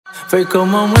Vậy cầu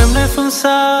mong em nơi phương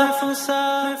xa,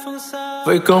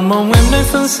 vậy cầu mong em nơi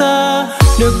phương xa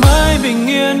được mãi bình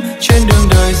yên, trên đường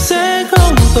đời sẽ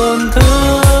không tổn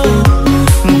thương.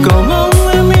 Cầu mong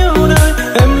em yêu đời,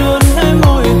 em luôn hé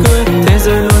môi cười, thế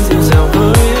giới luôn dịu dàng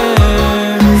với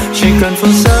em. Chỉ cần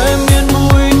phương xa em yên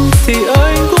vui thì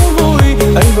anh cũng vui,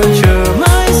 anh vẫn chờ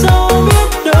mãi sau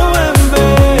biết đâu em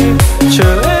về.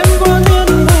 Chờ em qua thiên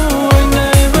thu, anh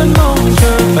này vẫn mong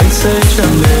chờ, anh sẽ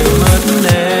chẳng để mất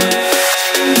em.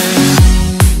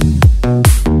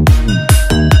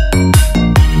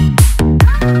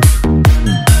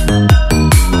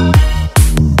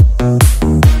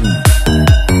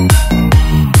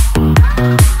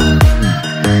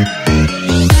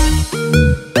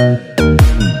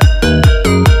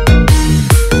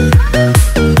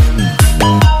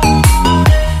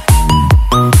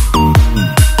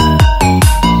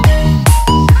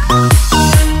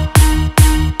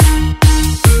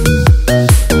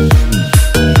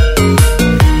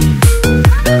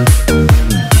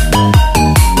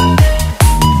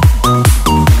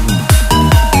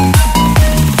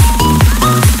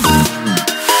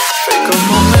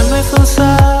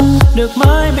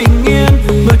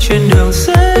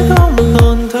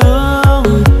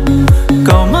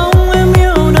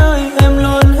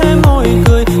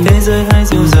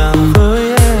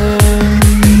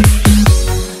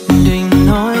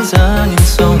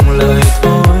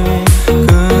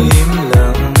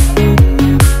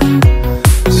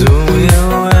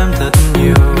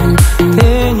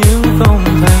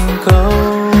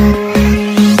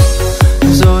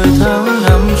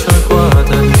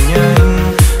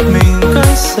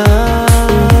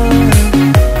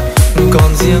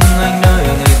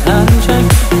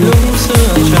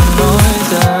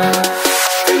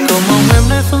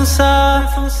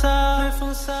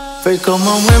 Vậy cầu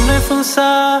mong em nơi phương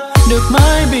xa được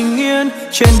mãi bình yên,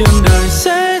 trên đường đời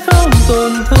sẽ không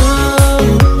tổn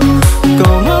thương.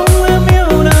 Cầu mong em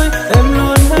yêu đời, em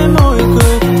luôn hé môi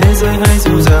cười, thế giới hãy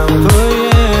dịu dàng với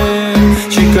em.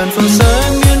 Chỉ cần phương xa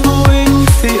em yên vui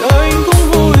thì anh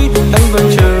cũng vui, anh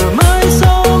vẫn chờ mãi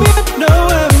sau biết đâu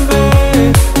em về.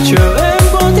 Chờ em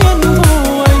qua thiên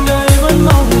thu, anh đây vẫn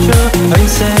mong chờ, anh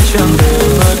sẽ chẳng để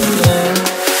mất em.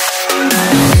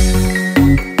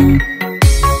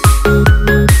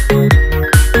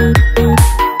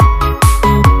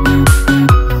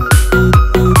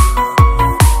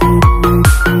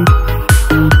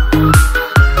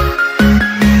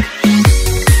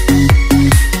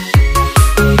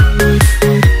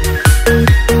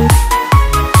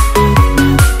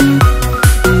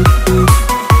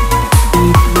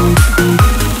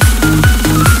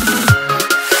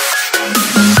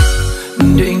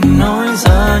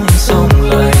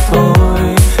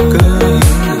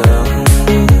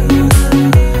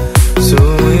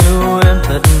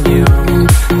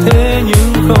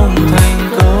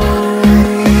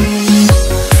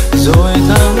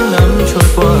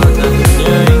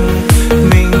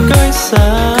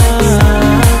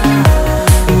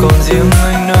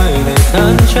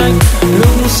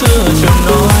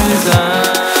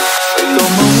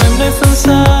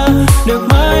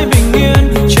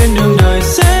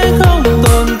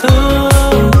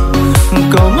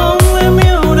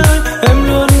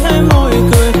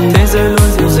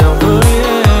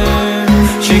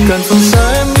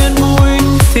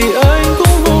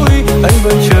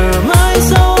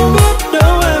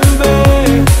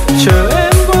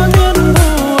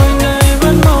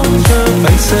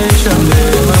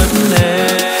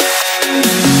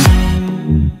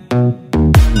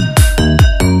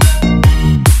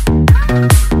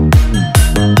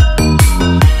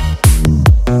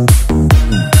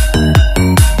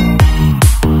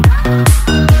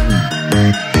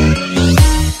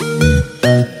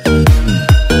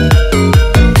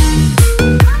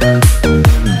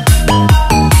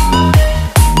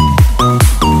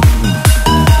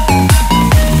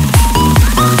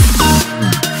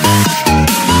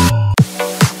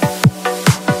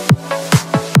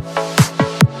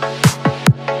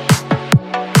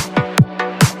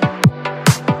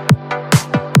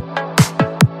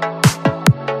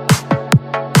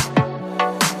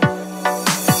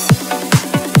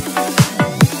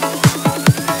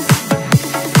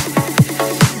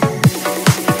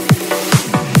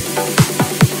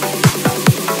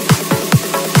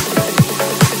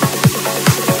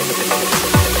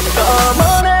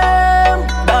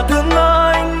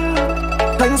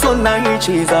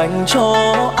 chỉ dành cho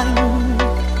anh.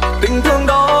 Tình thương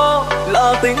đó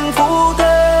là tình phú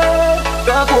thế,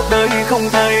 cả cuộc đời không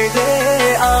thay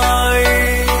thế ai.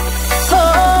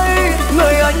 Hỡi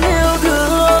người anh yêu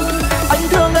thương, anh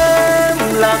thương em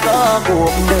là cả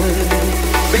cuộc đời.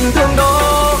 Tình thương đó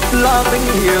là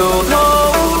hiểu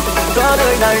thấu, cả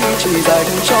đời này chỉ dành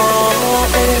cho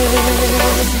em.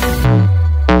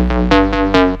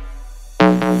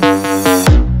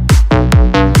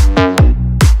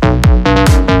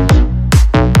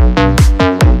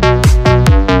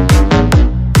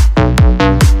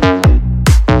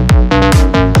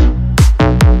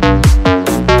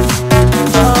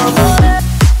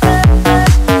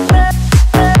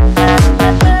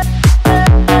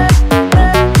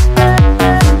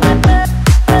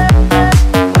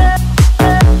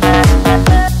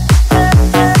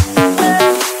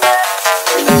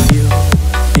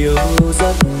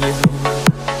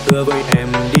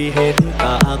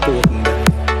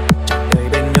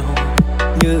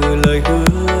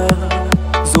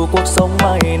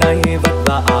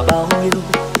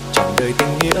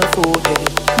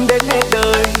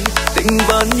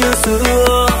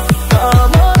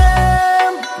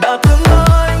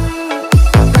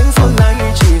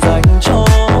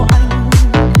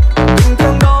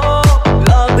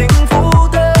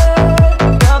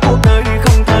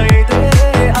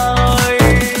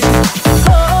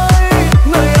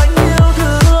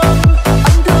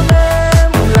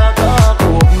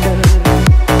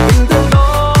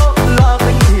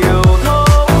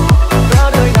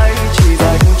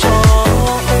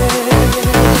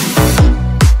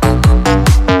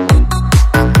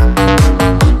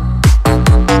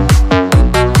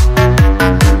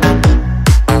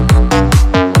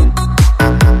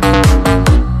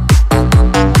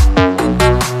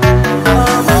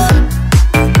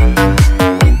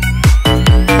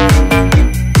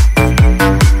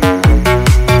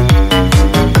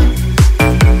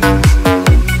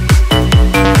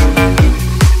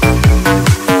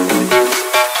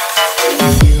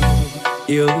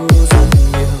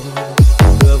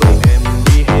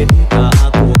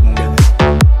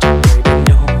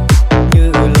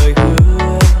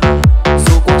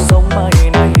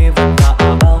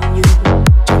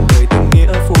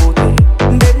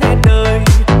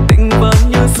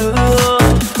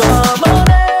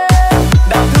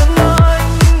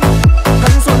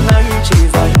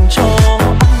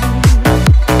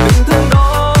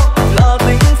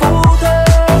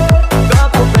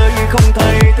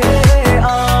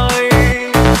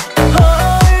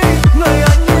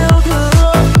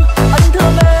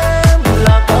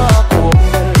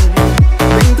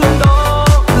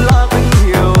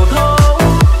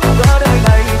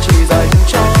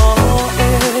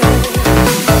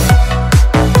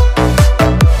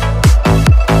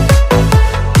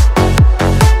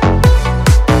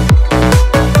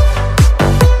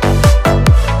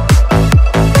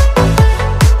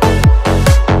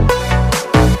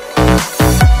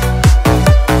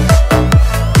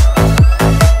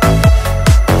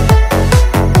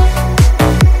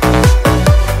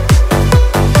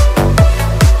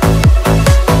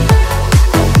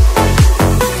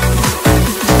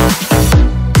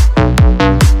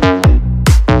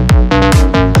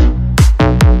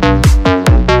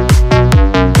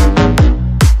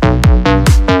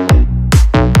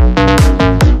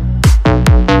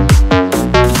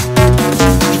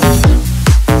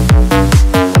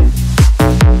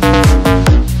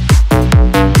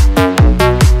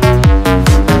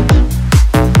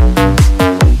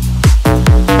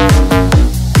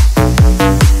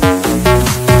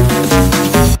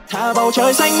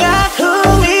 Trời xanh ngát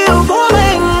hương yêu của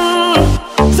mình,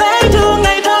 dễ thương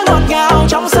ngây thơ ngọt ngào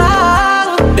trong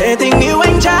sáng, để tình yêu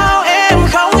anh trao em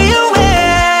không yêu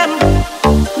em,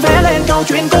 vẽ lên câu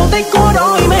chuyện cổ tích của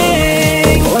đôi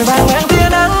mình. Vội vàng ngang tia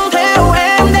nắng theo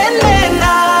em đến bên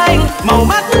anh, màu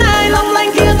mắt ai long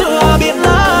lanh kia tựa biển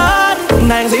lớn,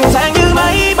 nàng dịu dàng như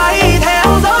mây bay theo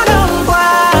gió đông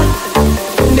qua,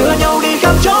 đưa nhau đi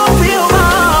khắp chốn phiêu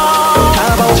màu.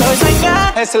 Thả bầu trời xanh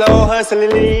ngát. Hey slow, hơi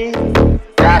slowly.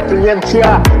 Tự nhiên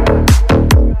chưa?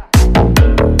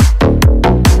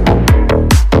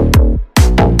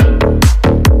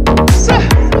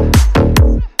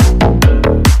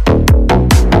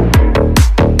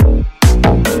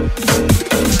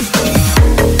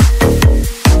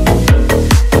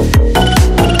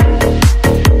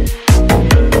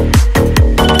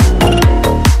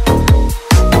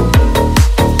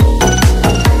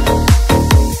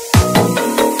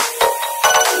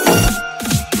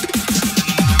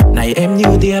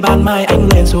 Tia ban mai anh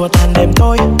lên xua tan đêm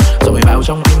tối, rồi vào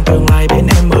trong anh tương lai bên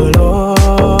em mở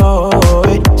lối.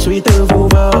 Suy tư vu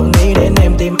vơ nghĩ đến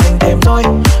em tìm anh thêm rồi,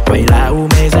 vậy là u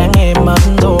mê dáng em mất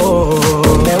rồi.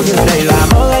 Nếu như đây là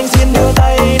mơ anh xin đưa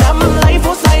tay nắm lấy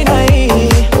phút giây này,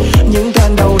 những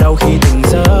cơn đau đầu khi từng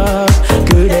giờ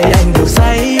cứ để anh được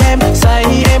say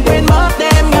em quên mất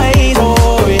đêm ngày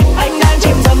rồi. Anh đang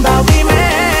chìm dần vào tim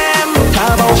em,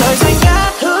 thả bầu trời xanh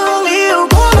ngát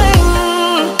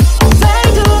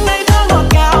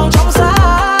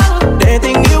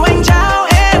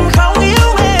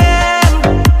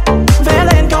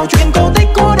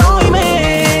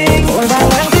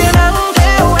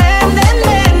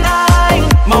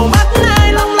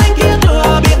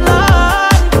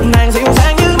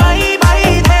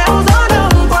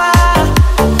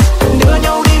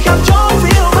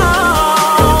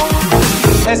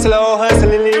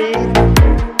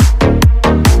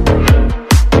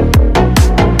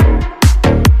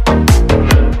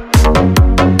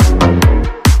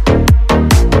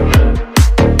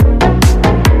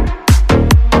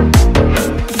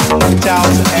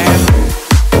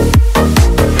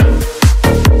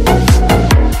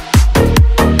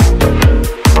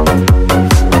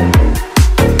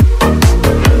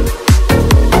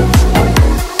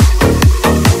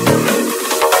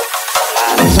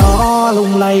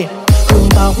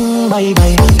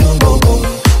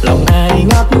lòng ai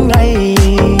ngất ngây.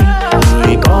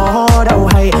 Người có đâu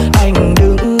hay anh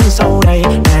đứng sau đây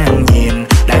đang nhìn,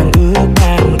 đang ước,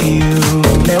 đang yêu.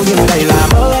 Nếu như đây là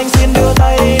mơ anh xin đưa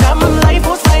tay nắm lấy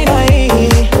phút giây này.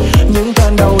 Những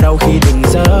cơn đau đầu khi tỉnh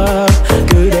giấc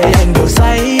cứ để anh được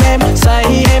say em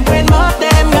quên mất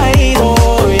đêm ngày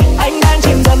rồi. Anh đang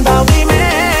chìm dần vào tim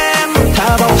em,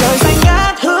 thả bầu trời xanh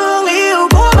ngát hương yêu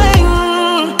của mình.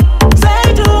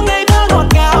 Dễ thương ngây thơ ngọt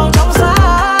ngào trong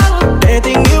sáng, để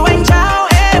tình yêu anh trao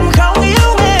em không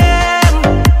yếu mềm.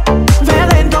 Vẽ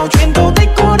lên câu chuyện cổ tích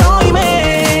của đôi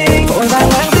mình, vội vàng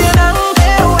mang tia nắng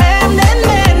theo em đến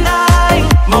bên anh.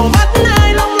 Màu mắt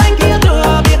ai long lanh kia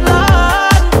tựa biệt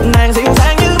lớn, nàng dịu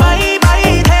dàng như mây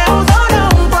bay theo gió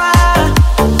đông qua,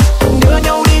 đưa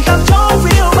nhau đi khắp chốn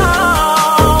phiêu bồng.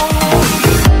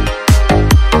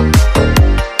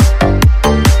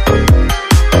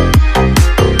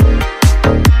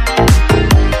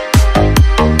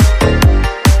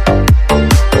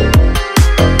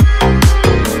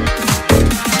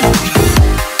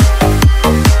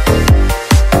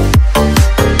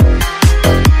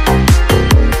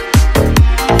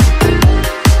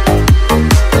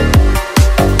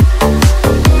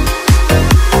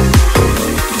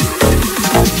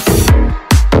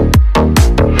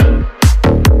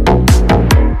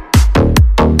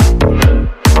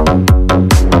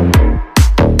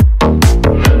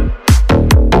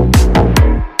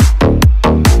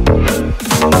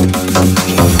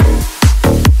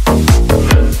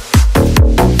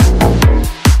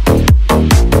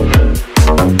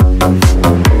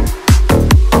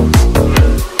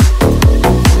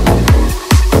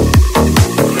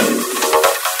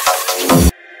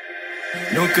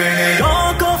 Nụ cười ngày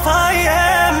đó có phải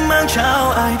em mang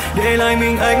trao ai, để lại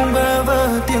mình anh bơ vơ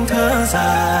tiếng thở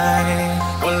dài.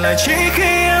 Còn lại chỉ khi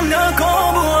em nỡ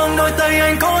có buông, đôi tay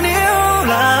anh có níu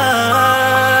lại.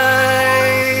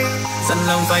 Dặn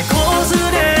lòng phải cố giữ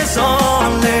để gió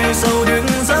lệ sâu đừng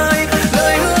rơi,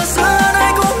 lời hứa xưa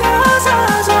nay cũng đã ra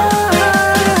rồi.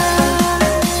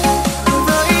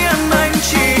 Với em anh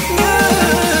chỉ như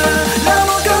là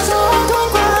một cơn gió thoáng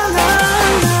qua ngàn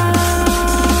ngàn.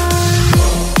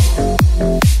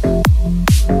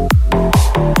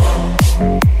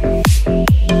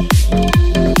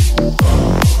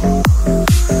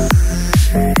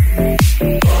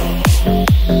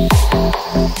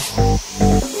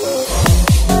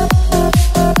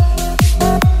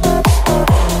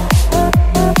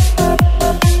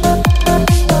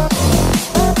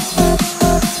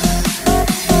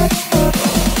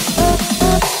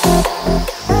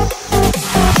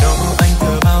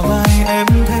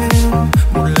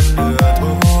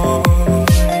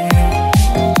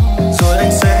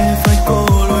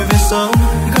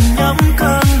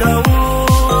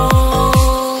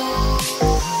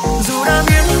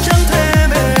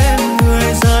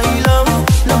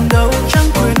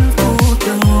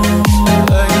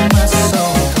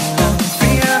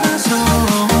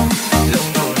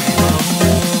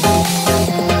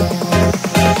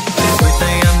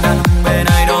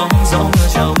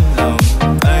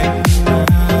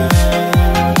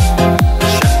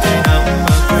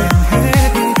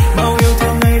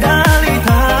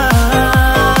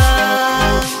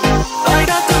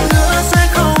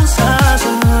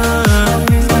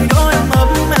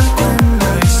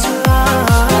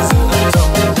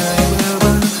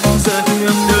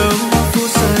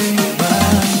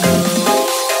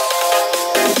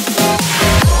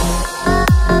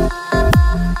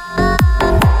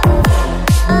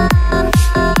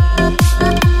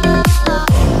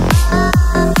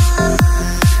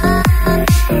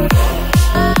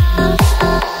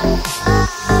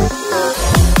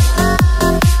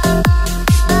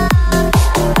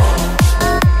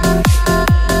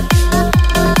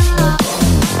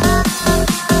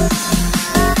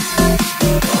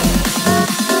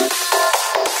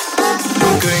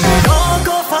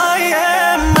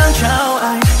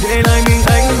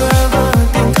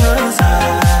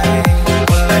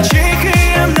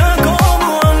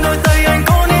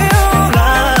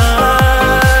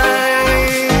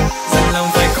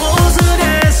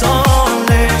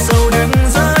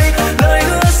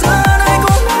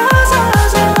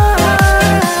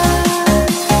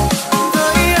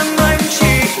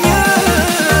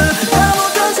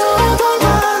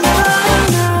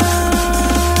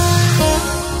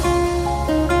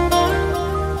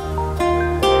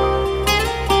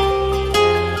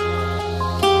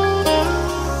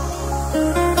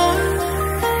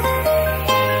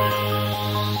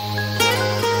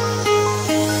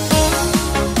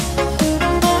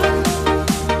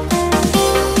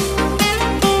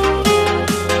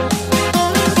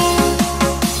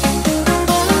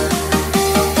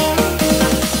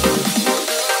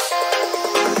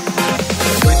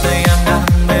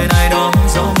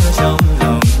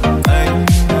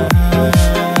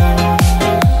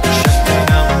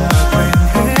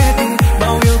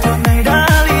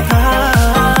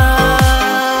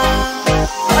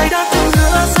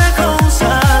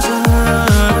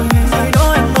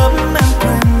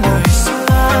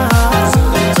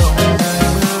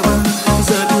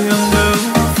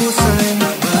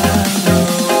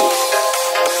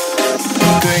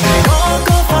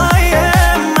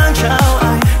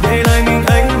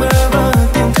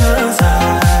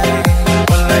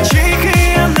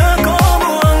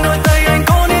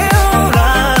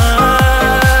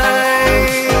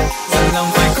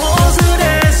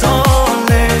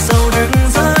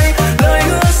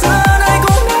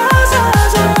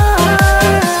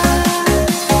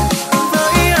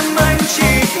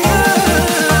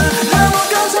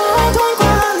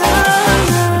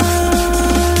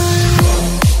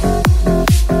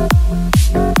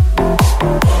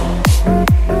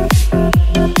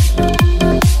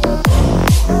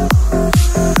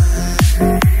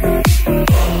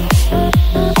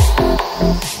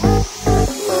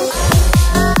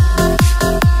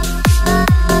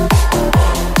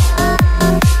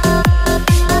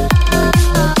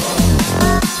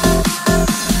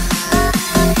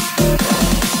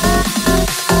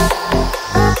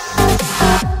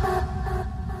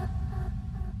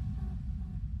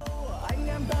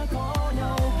 ta có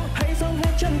nhau, hãy sống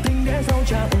hết chân tình để dẫu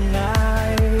chẳng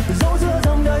ngại. Dẫu giữa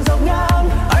dòng đời dọc ngang,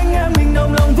 anh em mình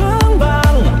đồng lòng vững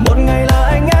vàng. Một ngày là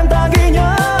anh em ta ghi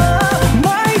nhớ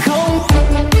mãi không.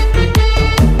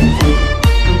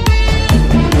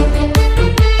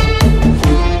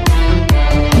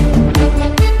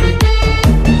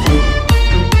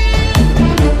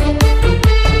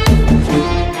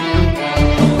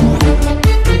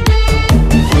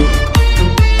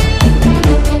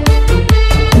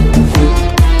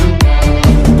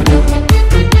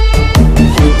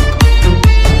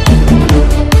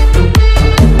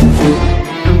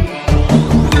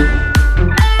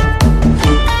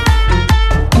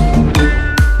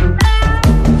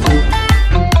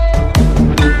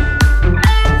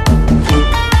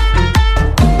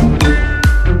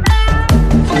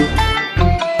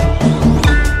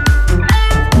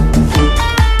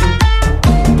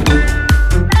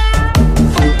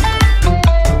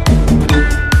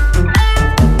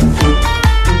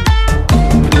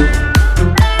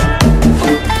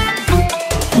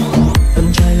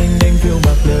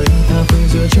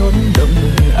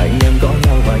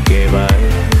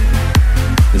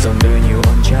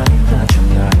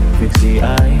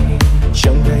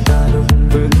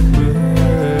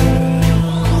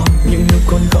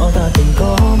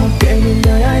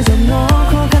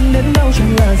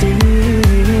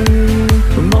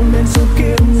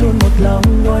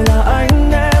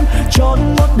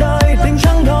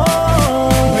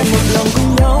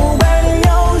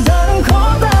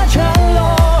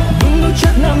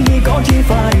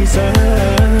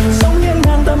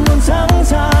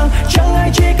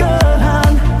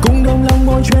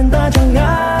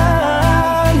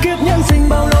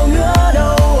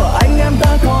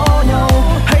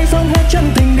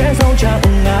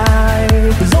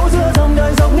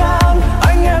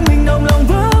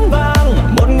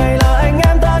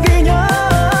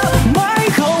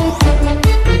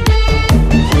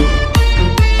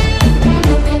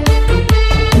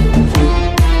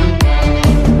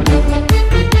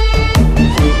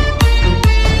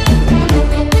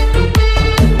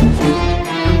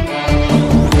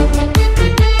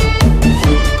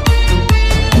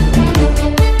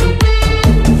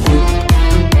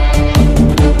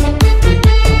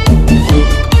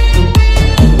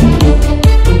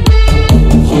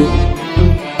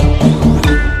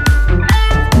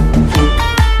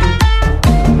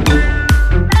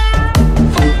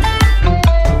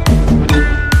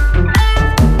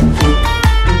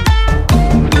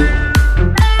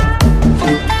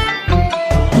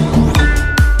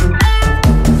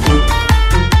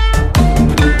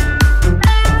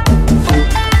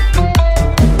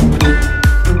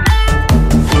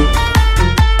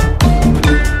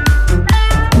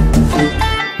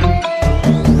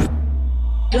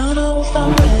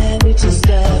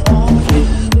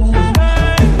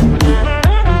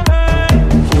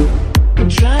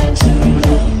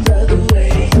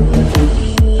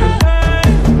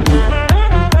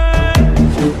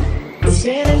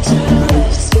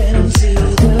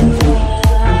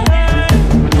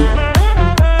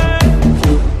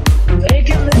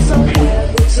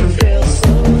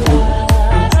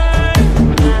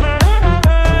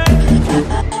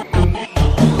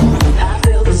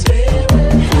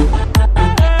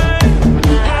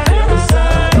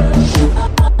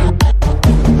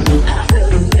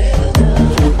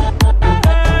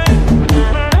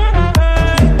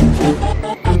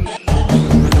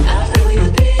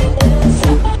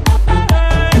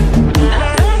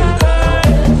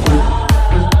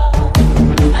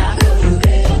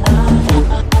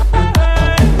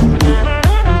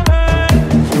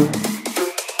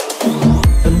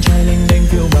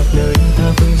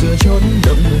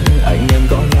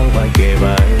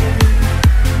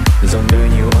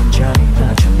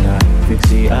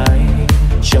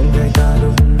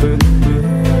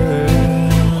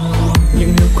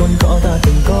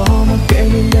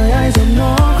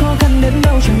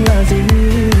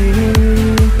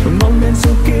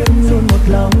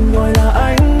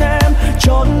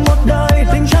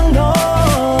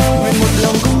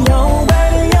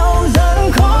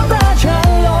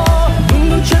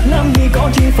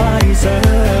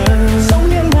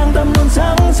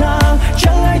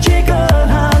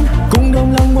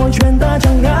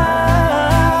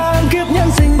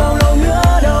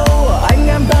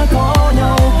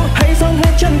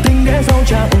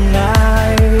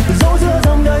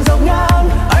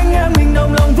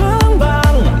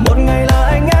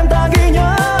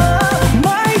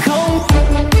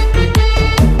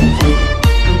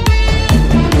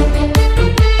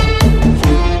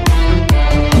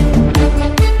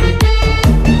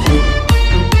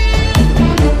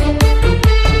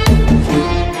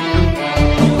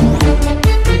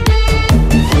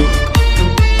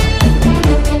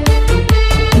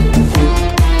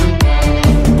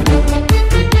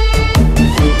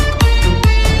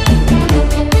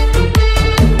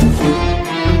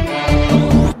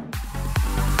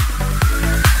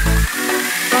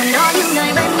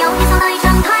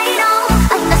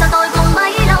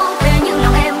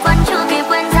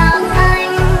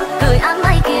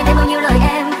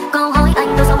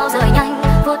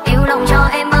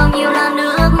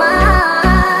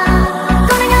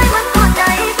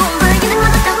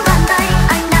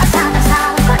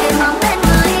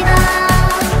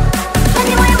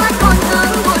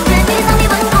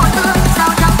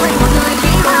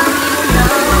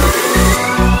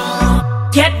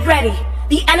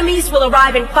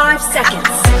 arrive in 5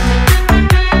 seconds.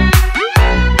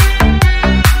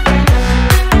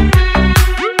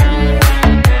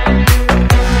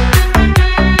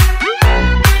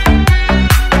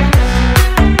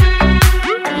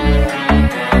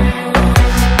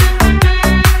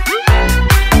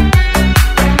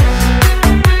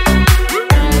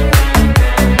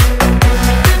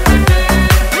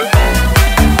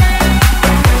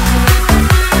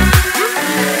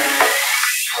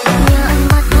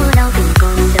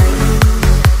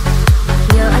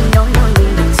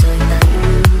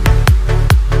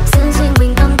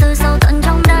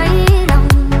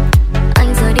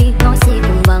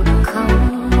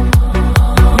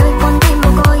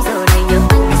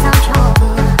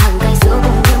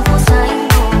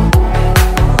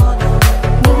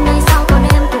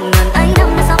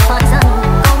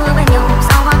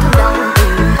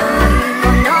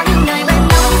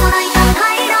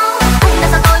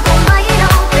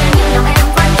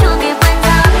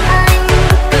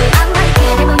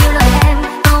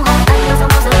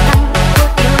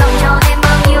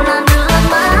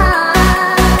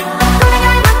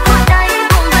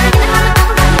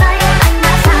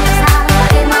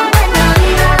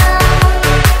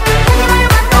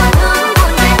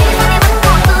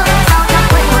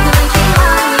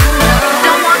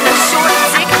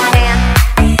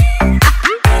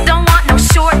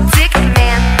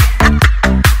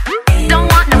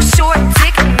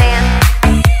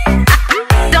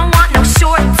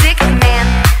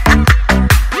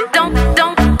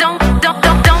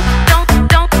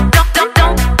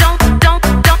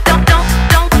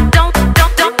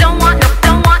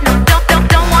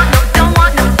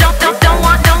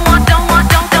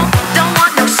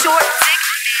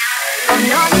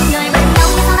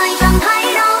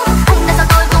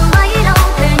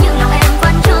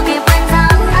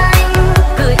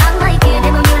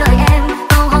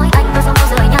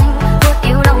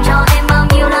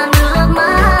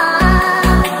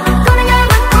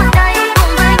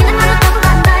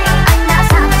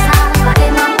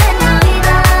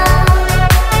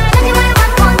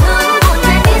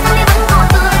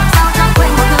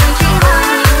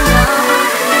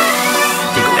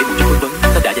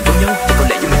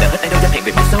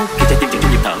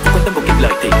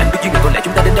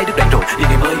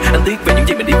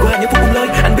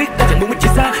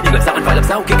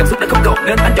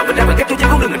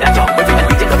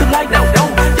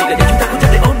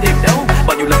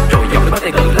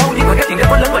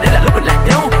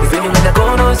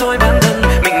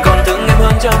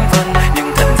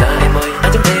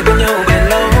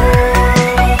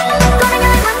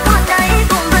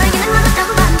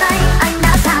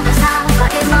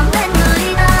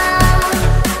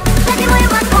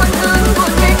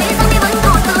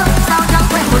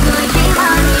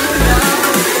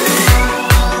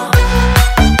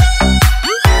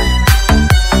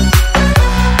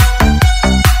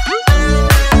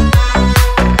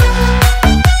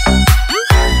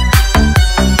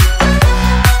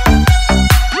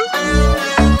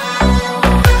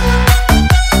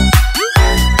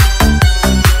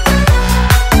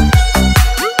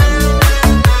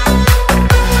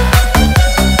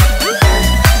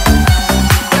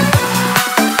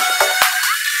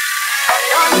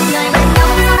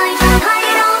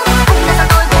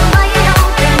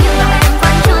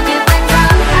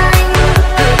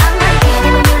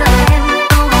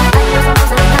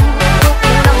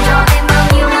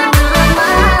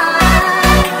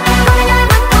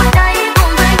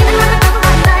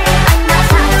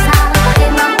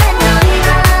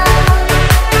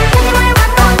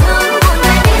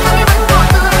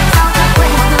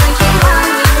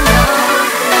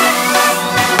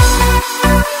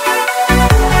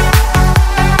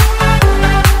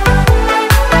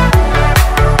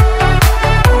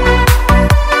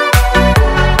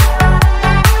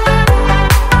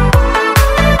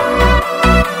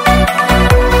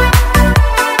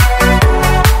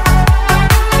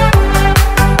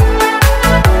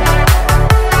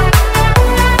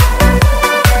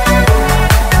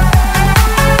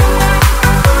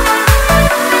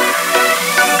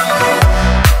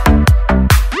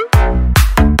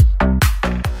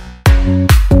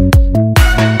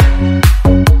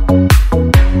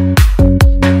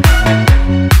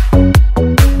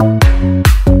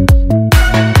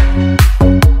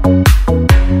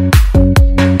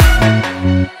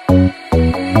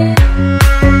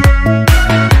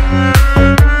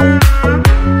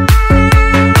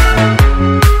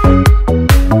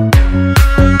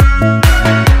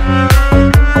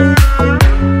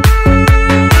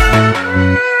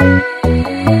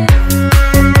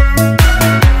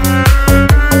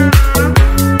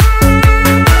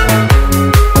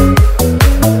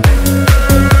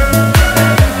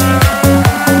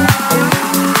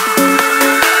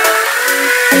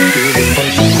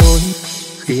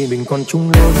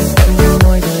 chung lối em muốn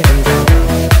nói với anh rằng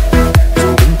dù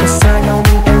mình có xa nhau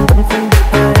nhưng em vẫn không được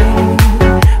thấy,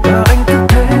 và anh cứ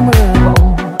thế mơ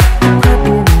mộng không hết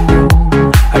buồn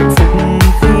buồn hạnh phúc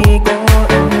khi có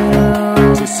em.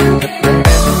 Dù sự thật là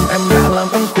em đã làm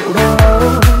anh khổ đau,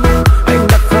 anh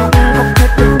đã khóc hết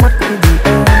nước mắt cũng vì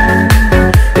em.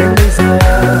 Đến bây giờ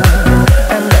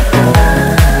em đã còn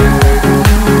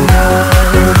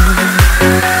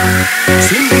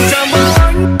xin đừng chạm vào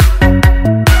anh.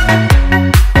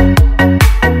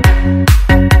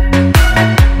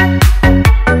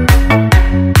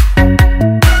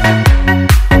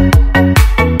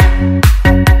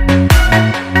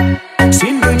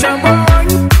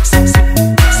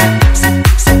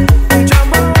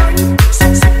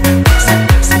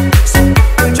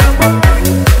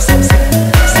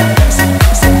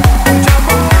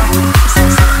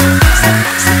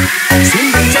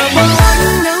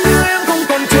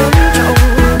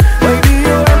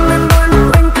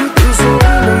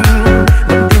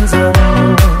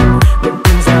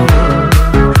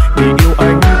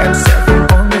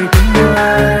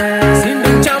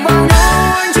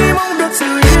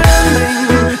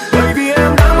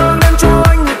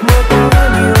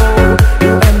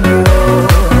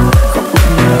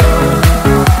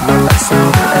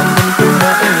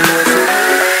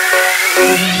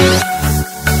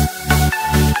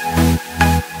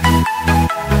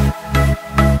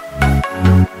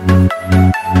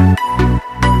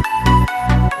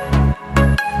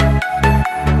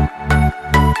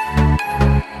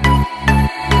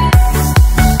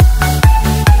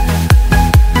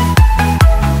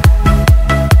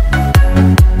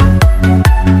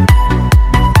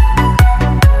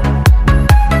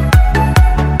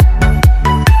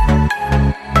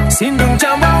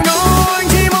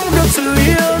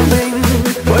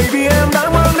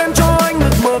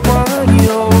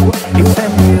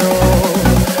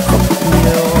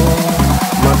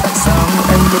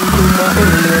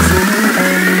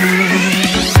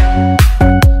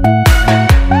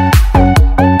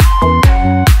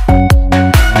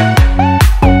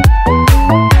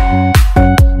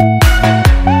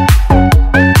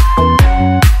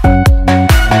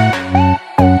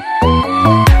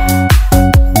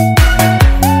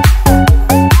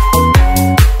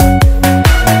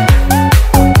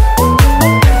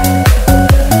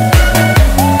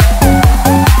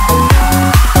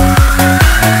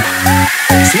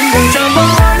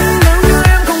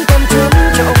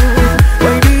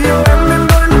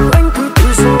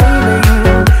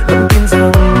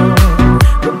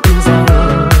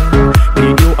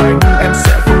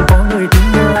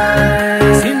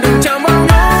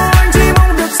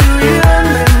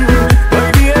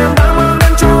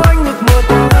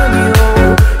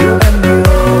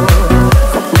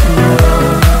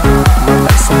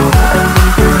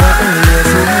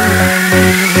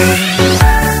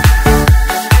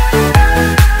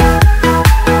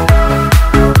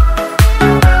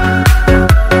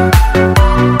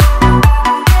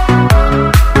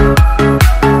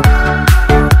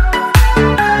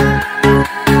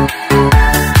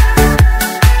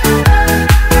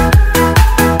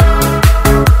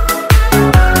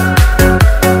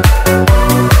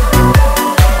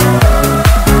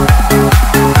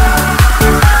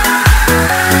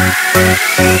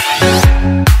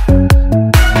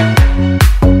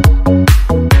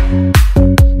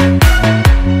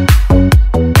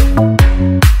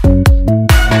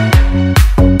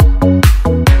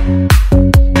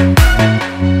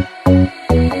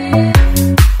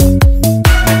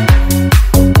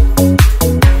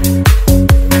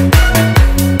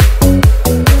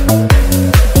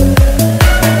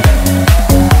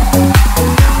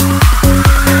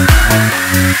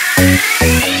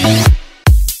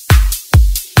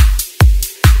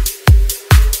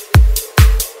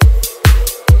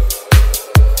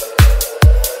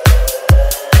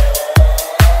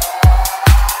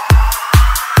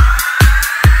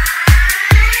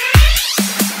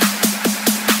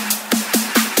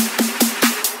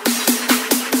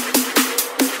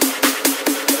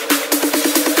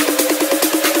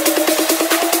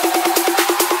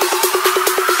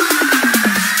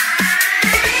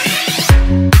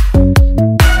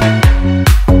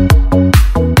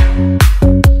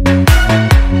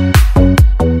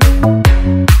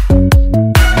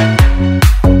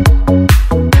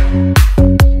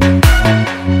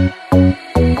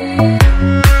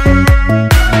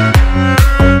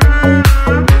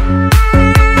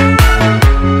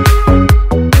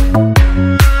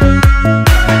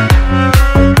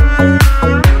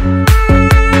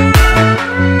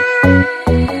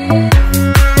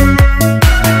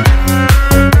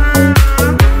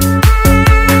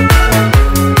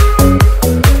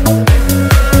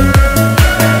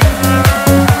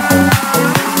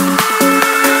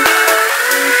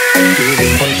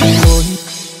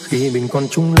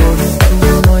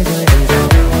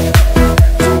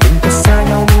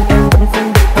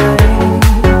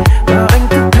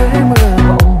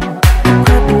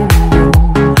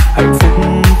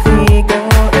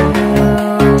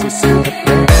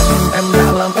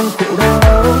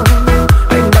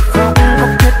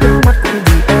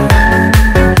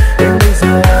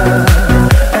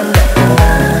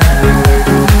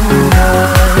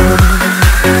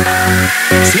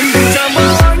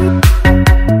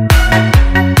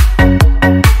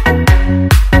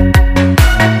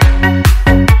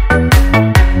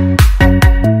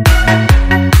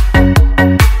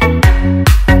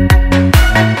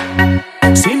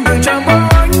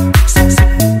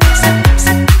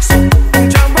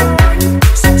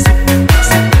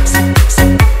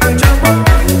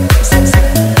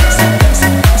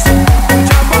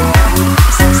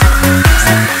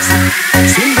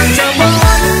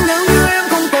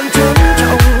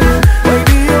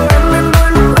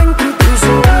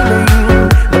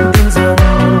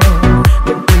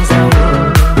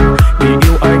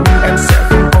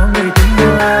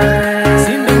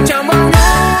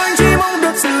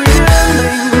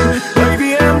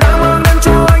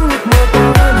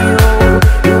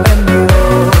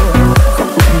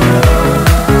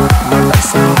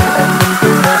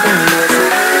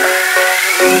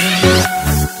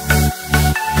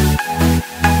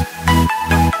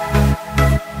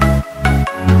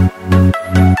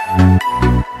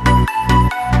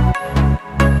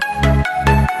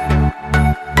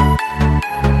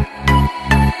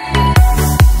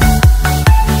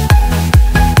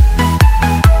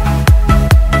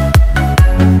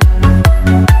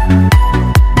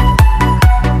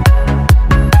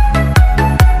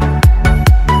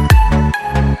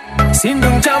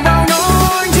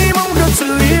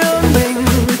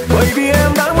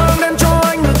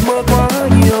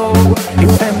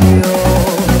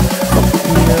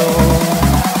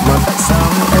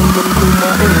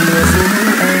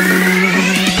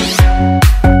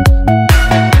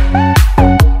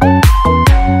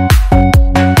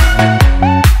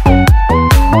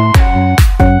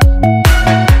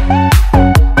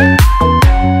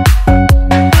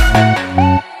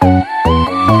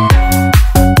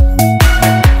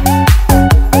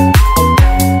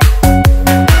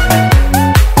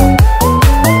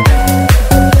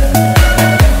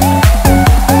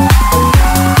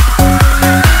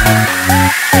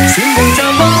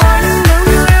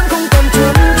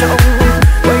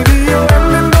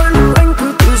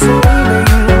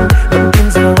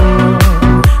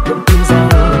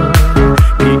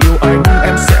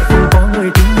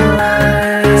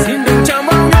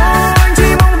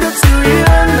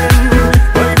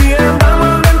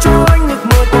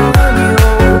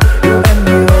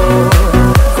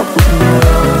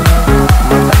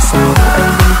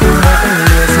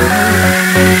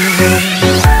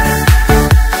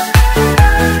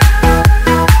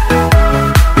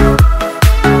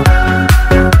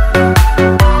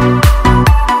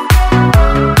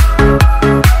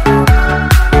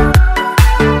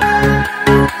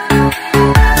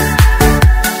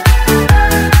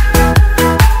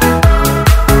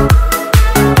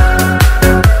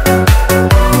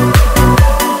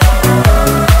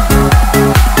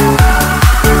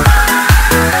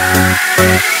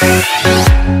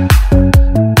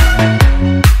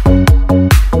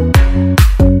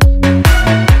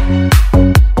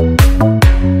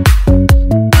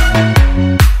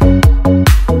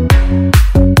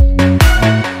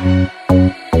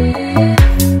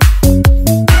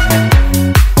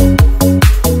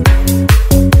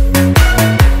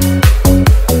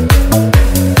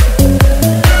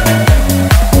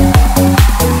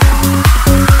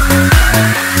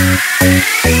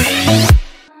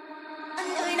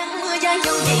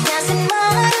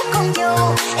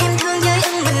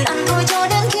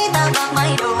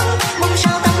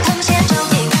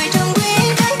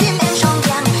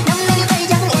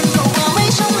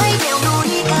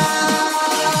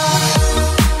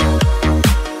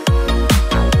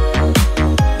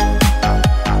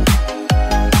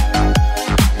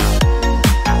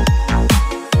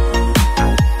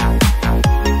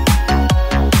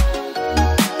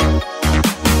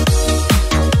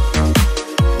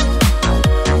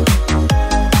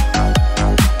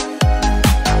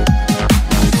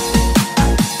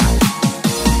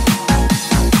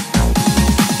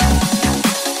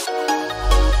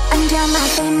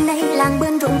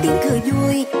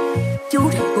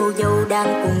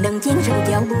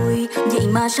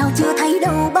 mà sao chưa thấy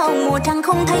đâu. Bao mùa trăng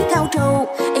không thấy cao trầu,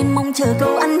 em mong chờ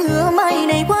câu anh hứa mai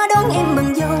này qua đón em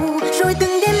mừng dâu. Rồi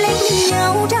từng đêm lén nhìn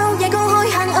nhau trao vài câu hối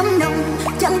hang âm nồng,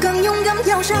 chẳng cần nhung gấm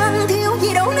giàu sang thiếu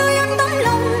gì đâu nơi anh tấm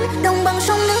lòng. Đồng bằng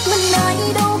sông nước mình này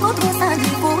đâu có thua xa gì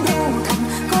phố đô thành,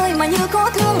 coi mà như có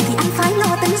thương thì anh phải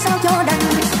lo tính sao cho đành.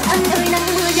 Anh ơi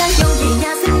nắng mưa giá dầu về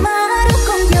nhà xin má đứa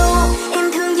con dâu,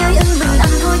 em thương với ân mình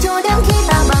anh thôi cho đến khi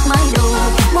ta bạc mái đầu.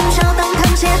 Mong sao tâm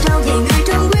thân sẽ trao về người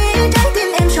trân quý, trái tim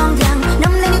em son vàng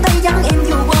năm nay tay vắng em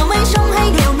dù qua mấy sông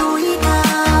hay đèo núi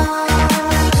cao.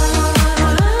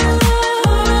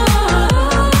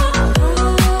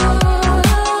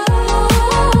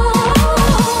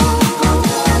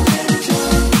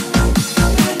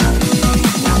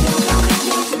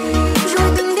 Rồi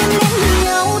từng đêm lén nhìn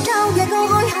nhau trao vài câu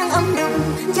hối hang âm đầm,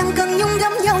 chẳng cần nhung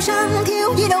gấm giàu sang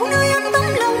thiếu gì đâu nơi anh tấm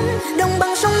lòng. Đồng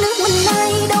bằng sông nước mình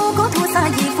nay đâu có thua xa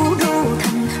gì phố đô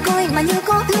thành, coi mà như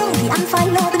có thương thì anh phải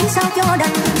lo tính sao cho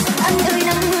đành. Anh ơi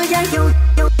nắng mưa giá dầu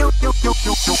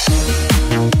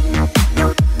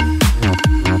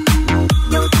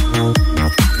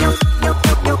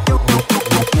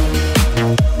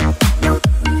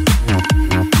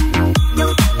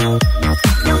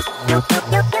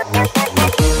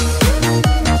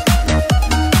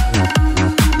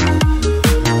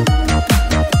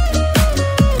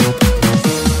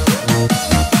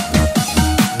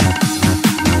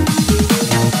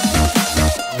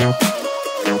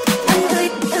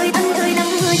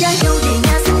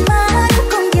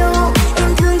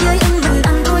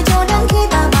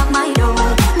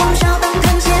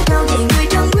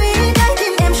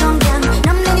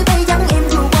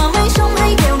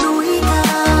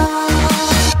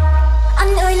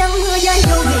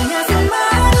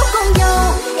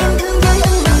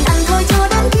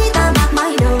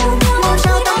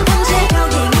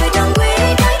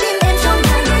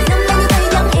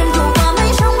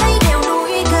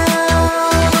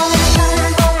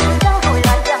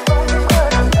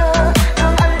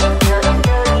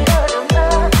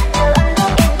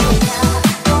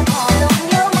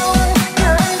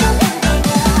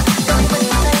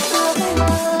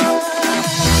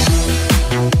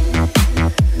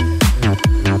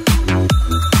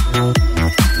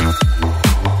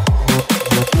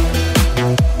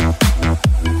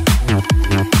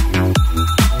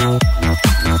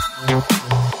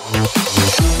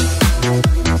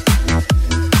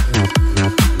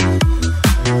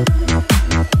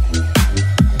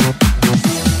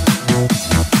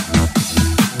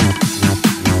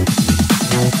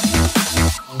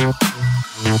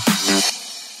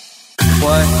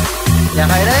nhạc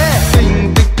hay đấy.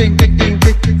 Kinh kinh kinh kinh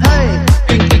kinh kinh hey,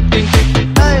 kinh kinh kinh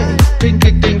kinh hey, kinh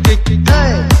kinh kinh kinh kinh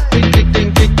hey, kinh kinh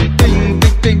kinh kinh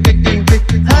kinh kinh kinh kinh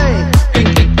kinh hey,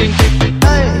 kinh kinh kinh kinh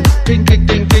hey, kinh kinh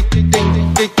kinh kinh kinh kinh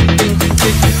kinh kinh kinh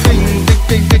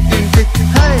kinh kinh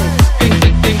hey, kinh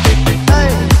kinh kinh kinh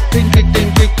hey, kinh kinh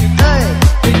kinh kinh hey,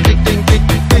 kinh kinh kinh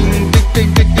kinh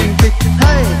kinh kinh kinh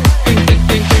hey, kinh kinh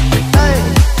kinh kinh hey,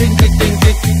 kinh kinh kinh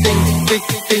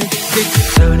kinh kinh.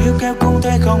 Giờ níu kéo cũng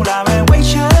thấy không làm em quay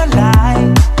trở lại,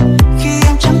 khi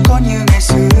em chẳng còn như ngày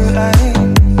xưa ấy,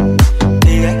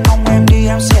 thì anh mong em đi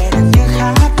em sẽ được như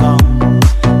khát vọng,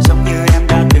 giống như em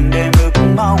đã từng đêm ước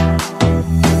mong.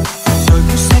 Rồi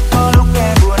cũng sẽ có lúc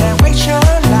em buồn em quay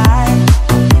trở lại,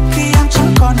 khi em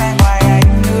chẳng còn ai ngoài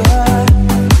anh nữa,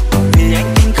 vì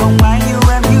anh tin không ai yêu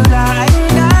em như là anh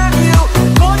đã yêu.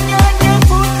 Có nhớ những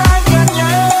phút ta gần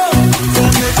nhau, giờ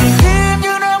người tìm kiếm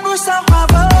như năm núi sao hòa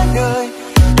với đời.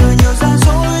 Từ nhiều gian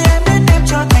dối em biết em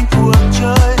trở thành cuộc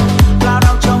chơi, lao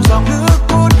đao trong dòng nước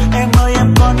cuốn. Em ơi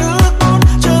em còn nước cuốn,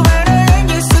 trở về đây anh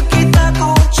như sức khi ta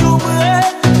cùng chung bước.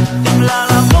 Tình là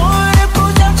làm mối đêm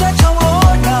cuối nhắm chân trong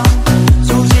lối nằm,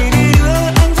 dù gì đi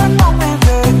nữa anh vẫn mong em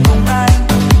về cùng anh,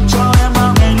 cho em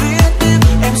bao ngày liên tiếp.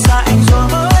 Em xa anh rồi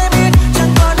mới biết,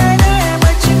 chẳng còn ai nữa em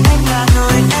ơi, chính anh là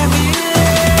người em yêu.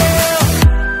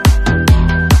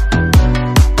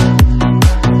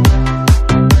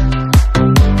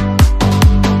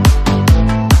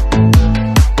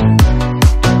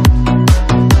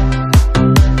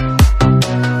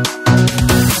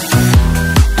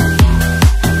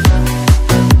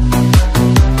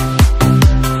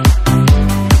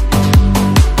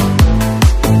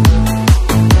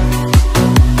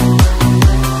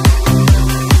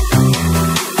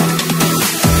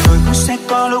 Rồi cũng sẽ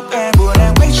có lúc em buồn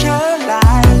em quay trở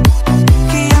lại,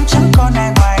 khi em chẳng còn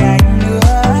ai ngoài anh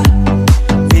nữa,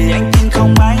 vì anh tin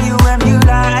không ai yêu em như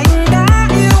là anh đã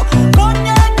yêu. Có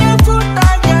nhớ những phút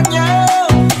ta gần nhau,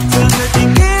 giờ người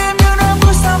tìm kiếm như năm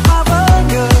núi sao hòa với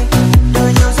đời.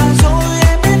 Đời nhiều gian dối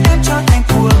em biết em trở thành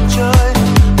cuộc chơi,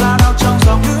 lao đao trong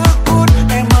dòng nước cuốn.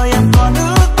 Em ơi em còn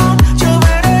nước cuốn, trở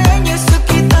về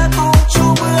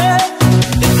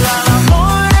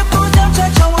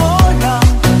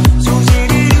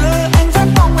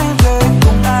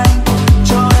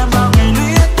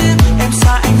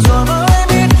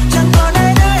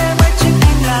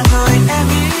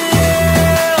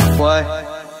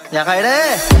nhạc hay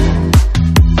đấy.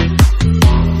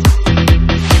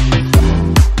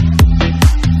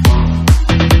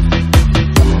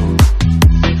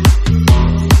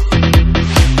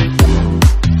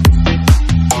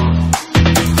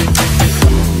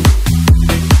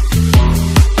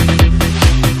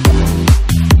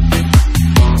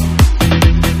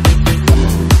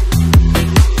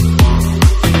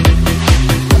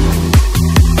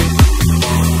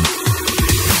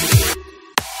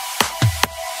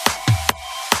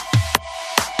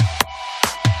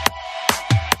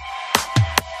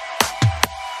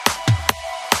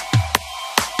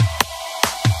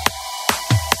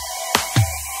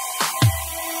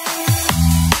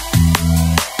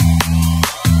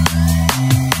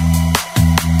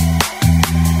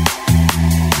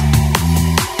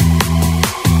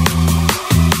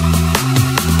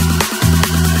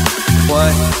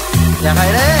 Nhạc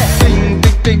hay đấy. Kinh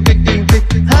kịch kinh kịch kinh kịch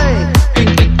hey,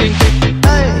 kinh kịch kinh kịch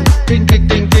hey, kinh kịch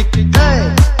kinh kịch hey,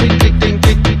 kinh kịch kinh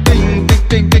kịch kinh kịch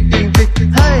kinh kịch kinh kịch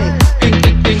hey, kinh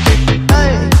kịch kinh kịch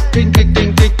hey, kinh kịch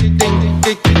kinh kịch kinh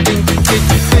kịch kinh kịch kinh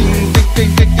kịch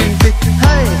kinh kịch kinh kịch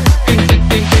hey, kinh kịch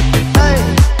kinh kịch hey,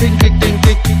 kinh kịch kinh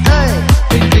kịch hey,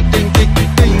 kinh kịch kinh kịch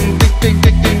kinh kịch kinh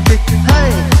kịch kinh kịch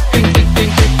hey, kinh kịch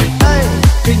kinh kịch hey,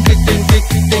 kinh kịch kinh kịch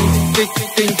kinh kịch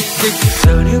kinh kịch.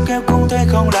 Giờ níu kéo cũng thấy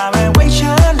không làm em quay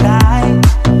trở lại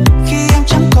khi em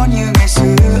chẳng còn như ngày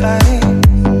xưa ấy,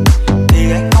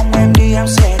 thì anh mong em đi em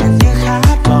sẽ được như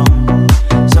khát vọng,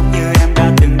 giống như em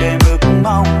đã từng đêm ước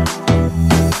mong.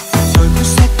 Rồi cứ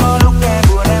sẽ có lúc em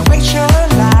buồn em quay trở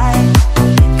lại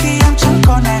khi em chẳng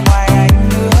còn ai ngoài anh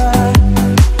nữa,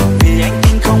 vì anh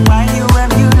tin không ai yêu em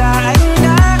như là anh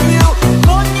đã yêu.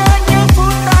 Có nhớ những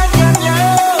phút ta nhạt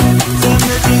nhớ, giờ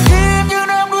người tình im như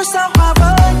em đuôi sao hòa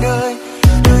với đời.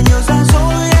 Đời nhiều gian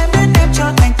dối em biết em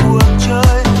trở thành cuộc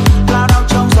chơi, lao đao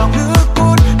trong dòng nước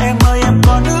cuốn. Em ơi em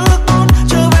còn nước cuốn,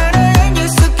 trở về đây anh như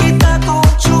sự khi ta cùng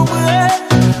chung bước.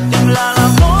 Tình là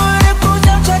làm mối em cứ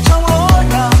dám chạy trong lối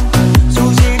lầm,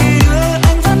 dù gì đi nữa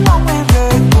anh vẫn mong em về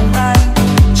cùng anh.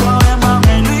 Cho em bao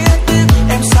ngày luyến tiếc,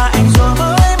 em xa anh rồi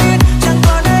mới biết chẳng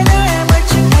còn ai nữa em ơi,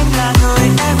 chính anh là người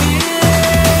em yêu.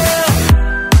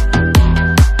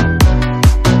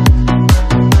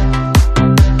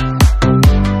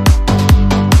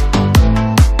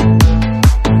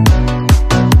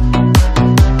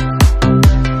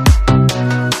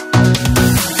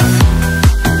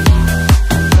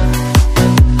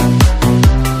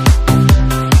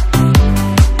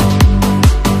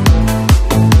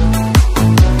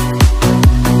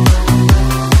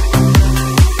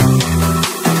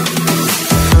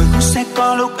 Rồi cũng sẽ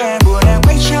có lúc em buồn em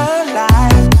quay trở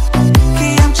lại khi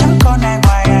em chẳng còn ai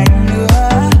ngoài anh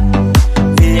nữa,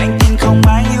 vì anh tin không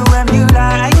ai yêu em như là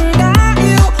anh đã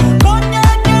yêu. Có nhớ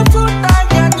những phút ta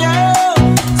nhạt nhớ,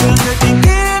 giờ người tình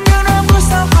im như em đuôi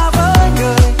sao hòa với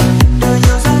đời. Đời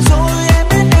nhiều gian dối em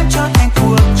biết em trở thành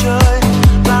cuộc chơi,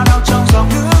 lao đao trong dòng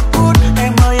nước cuốn.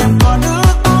 Em ơi em còn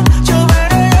nước cuốn, trở về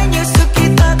đây anh như sự khi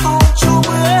ta cùng chung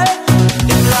bước.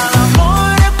 Tình là làm mối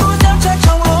em cứ dám chạy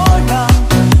trong lối lầm,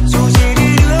 dù gì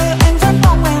đi nữa anh vẫn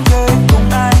mong em về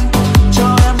cùng anh.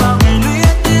 Cho em bao ngày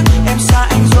luyến tiếc, em xa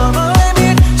anh rồi mới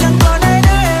biết chẳng còn ai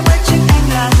nữa em ơi, chính anh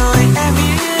là người em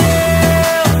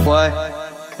yêu. Uầy,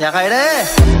 nhạc hay đấy.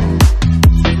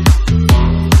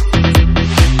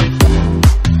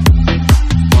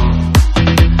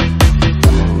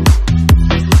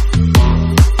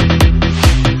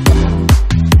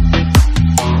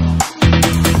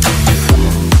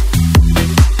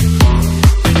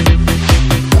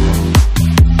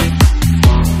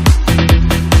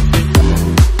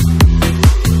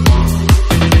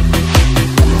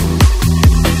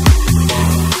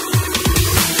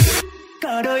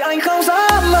 Cả đời anh không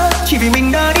dám mơ, chỉ vì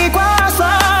mình đã đi quá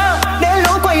xa, đến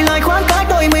lúc quay lại khoảng cách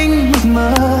đôi mình mịt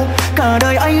mờ. Cả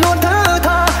đời anh luôn thứ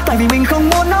tha, tại vì mình không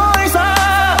muốn nói ra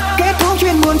kết thúc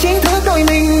chuyện buồn chính thức đôi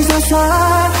mình ra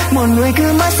xa. Một người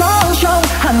cứ mãi sống trong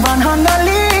hàn vàn hàng ngàn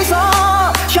lý do,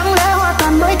 chẳng lẽ hoa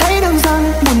tàn mới thấy đường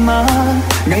răng buồn mà.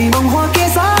 Ngày bông hoa kia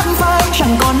dám phai,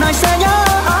 chẳng còn ai sẽ nhớ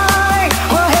ai.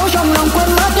 Hoa héo trong lòng quên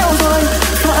mất nhau rồi,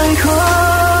 phải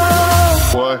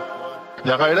không? Uầy,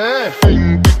 nhạc hay đấy.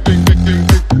 Kinh kịch kinh kịch kinh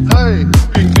kịch hey,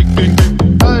 kinh kịch kinh kịch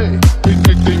hey, kinh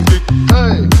kịch kinh kịch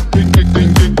hey, kinh kịch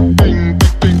kinh kịch kinh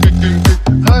kịch kinh kịch kinh kịch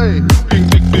hey, kinh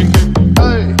kịch kinh kịch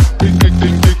hey, kinh kịch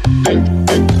kinh kịch kinh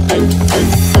kịch kinh kịch kinh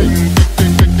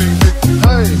kịch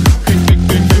hey, kinh kịch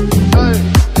kinh kịch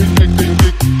hey, kinh kịch kinh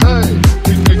kịch hey,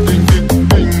 kinh kịch kinh kịch kinh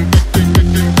kịch kinh kịch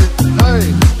kinh kịch hey,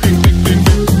 kinh kịch kinh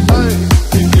kịch hey,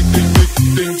 kinh kịch kinh kịch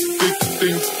kinh kịch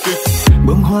kinh kịch.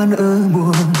 Bông hoa nở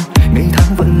buồn, ngày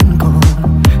tháng vẫn còn,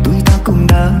 tuổi ta cũng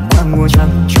đã qua mùa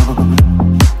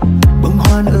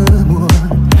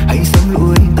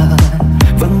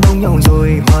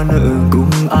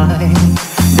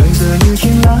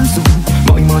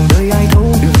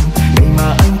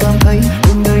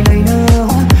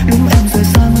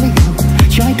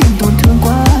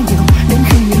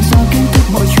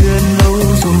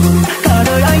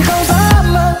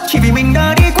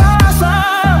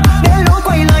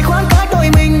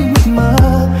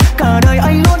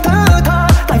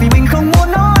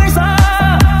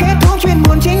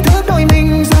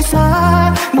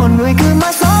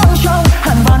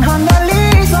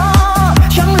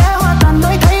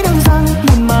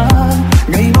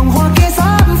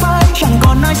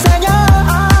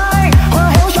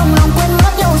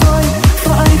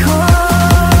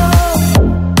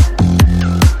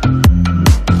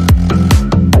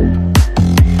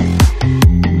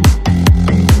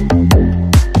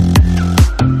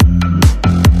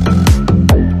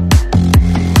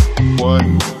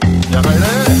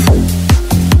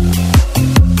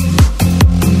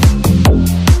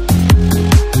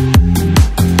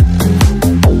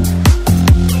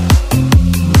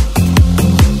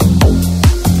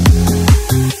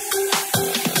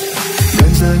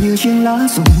lá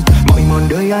rụng, mọi mòn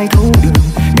đời ai thấu được.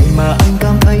 Ngày mà anh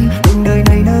cảm thấy cuộc đời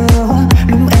này nở hoa,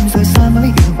 lúc em rời xa mới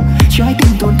hiểu trái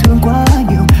tim tổn thương quá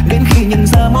nhiều. Đến khi nhận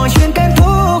ra mọi chuyện kết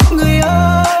thúc, người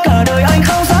ơi, cả đời anh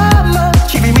không dám mơ,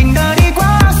 chỉ vì mình đã đi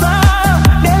quá xa.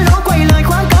 Đến lúc quay lại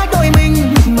khoảng cách đôi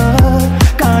mình mờ,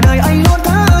 cả đời anh luôn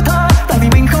thơ tha, tại vì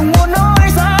mình không muốn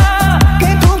nói ra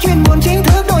kết thúc chuyện buồn chính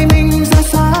thức đôi mình ra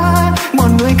xa. Một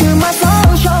người cứ mãi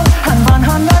sống trong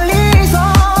hàng ngàn lý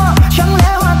do, chẳng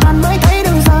lẽ hoa tàn mới thấy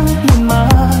đường rằng buồn mà.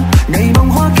 Ngày bông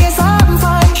hoa kia sắp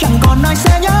phai, chẳng còn ai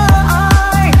sẽ nhớ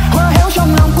ai. Hoa héo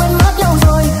trong lòng quên mất nhau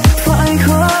rồi, phải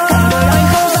không? Cả đời anh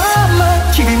không dám mơ,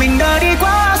 chỉ vì mình đã đi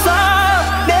quá xa.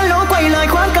 Đến lúc quay lại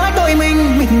khoảng cách đôi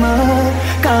mình mịt mờ,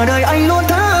 cả đời anh luôn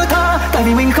thơ tha, tại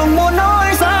vì mình không muốn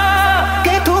nói ra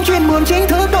kết thúc chuyện buồn chính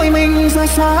thức đôi mình rời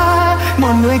xa.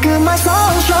 Một người cứ mãi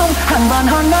sống trong hàng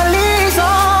ngàn lý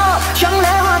do, chẳng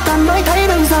lẽ hoa tàn mới thấy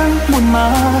đường rằng buồn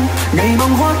mà. Ngày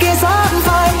bông hoa kia sắp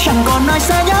phai, chẳng còn ai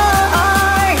sẽ nhớ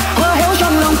ai. Hoa héo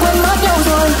trong lòng quên mất nhau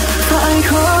rồi, phải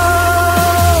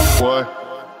không? Ui,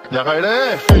 nhạc hay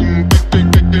đấy. Hey,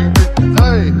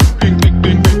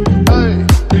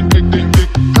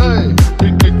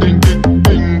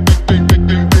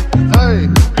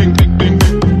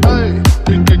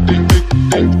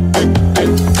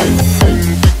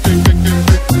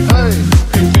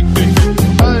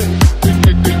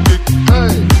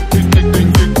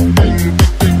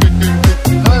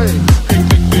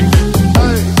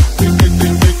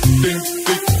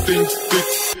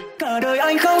 cả đời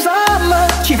anh không dám mơ,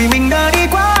 chỉ vì mình đã đi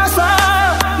quá xa.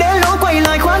 Đến lúc quay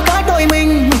lại khoảng cách đôi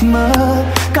mình mịt mờ,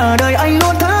 cả đời anh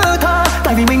luôn thơ tha,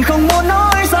 tại vì mình không muốn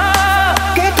nói ra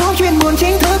kết thúc chuyện buồn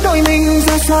chính thức đôi mình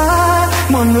ra xa.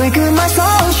 Một người cứ mãi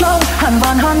sống trong hàng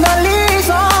ngàn lý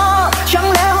do,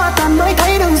 chẳng lẽ hoa tàn mới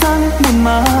thấy đường rằng buồn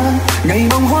mà. Ngày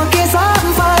bông hoa kia sắp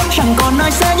phai, chẳng còn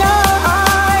ai sẽ nhớ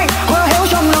ai. Hoa héo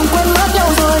trong lòng quên mất nhau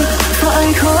rồi,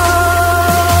 phải không?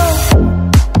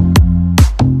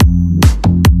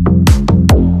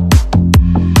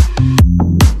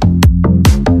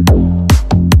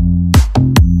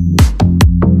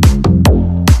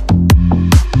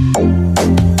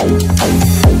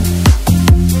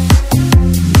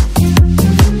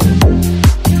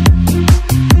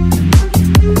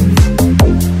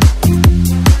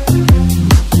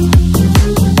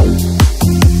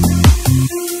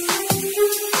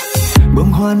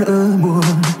 Ở mùa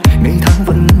ngày tháng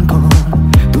vẫn còn,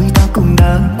 tuổi ta cũng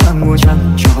đã qua mùa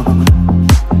trăng tròn.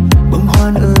 Bông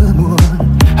hoa nở buồn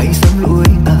hay sớm lụi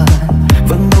tàn,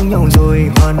 vẫn đông nhau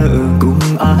rồi hoa nở cùng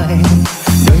ai.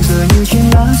 Đời giờ như trên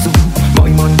lá rụng, mọi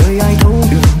mòn đời ai thấu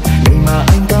được. Ngày mà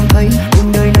anh cảm thấy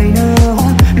cuộc đời này nở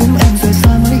hoa, lúc em rời xa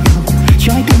mới hiểu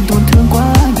trái tim tổn thương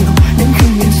quá nhiều. Đến khi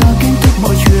nhìn ra kiến thức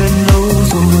mọi chuyện lâu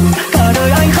rồi, cả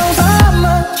đời anh không dám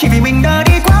mơ, chỉ vì mình đã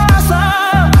đi quá xa.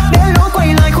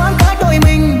 Quay lại khoảng cách đôi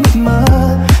mình mịt mờ,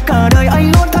 cả đời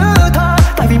anh luôn thơ tha,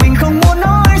 tại vì mình không muốn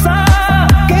nói ra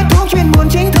kết thúc chuyện buồn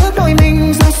chính thức đôi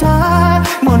mình ra xa.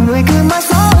 Một người cứ mãi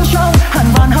sống trong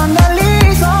hàng ngàn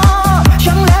lý do,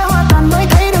 chẳng lẽ hoa tàn mới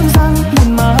thấy đường rằng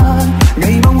buồn mà.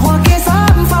 Ngày bông hoa kia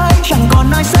sắp phai, chẳng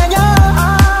còn ai sẽ nhớ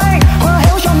ai. Hoa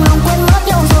héo trong lòng quên mất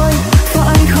nhau rồi,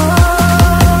 phải không?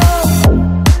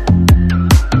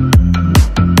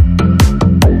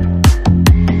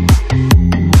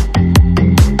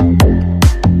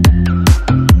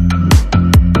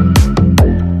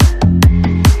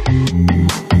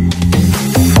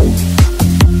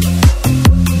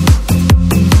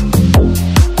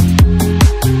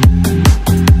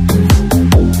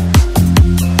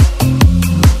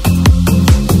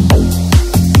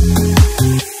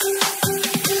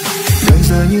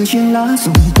 Trên lá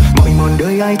rụng, mọi mòn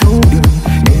đời ai thấu được.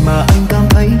 Ngày mà anh cảm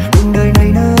thấy cuộc đời này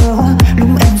nở hoa, lúc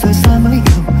em rời xa mới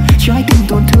hiểu trái tim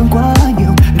tổn thương quá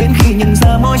nhiều. Đến khi nhận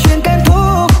ra mọi chuyện kết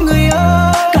thúc, người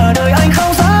ơi, cả đời anh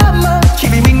không dám mơ, chỉ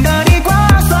vì mình đã đi quá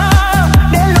xa.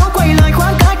 Đến lúc quay lại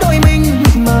khoảng cách đôi mình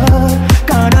mịt mờ,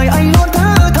 cả đời anh luôn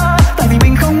thơ tha, tại vì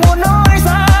mình không muốn nói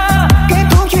ra kết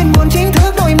thúc chuyện buồn chính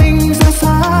thức đôi mình ra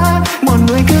xa. Một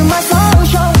người cứ mãi sống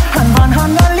trong hàng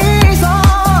ngàn lý do,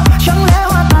 chẳng lẽ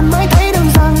hoa tàn mới thấy đường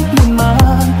rằng buồn mà.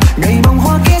 Ngày bông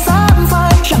hoa kia sắp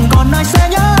phai, chẳng còn ai sẽ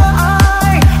nhớ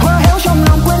ai. Hoa héo trong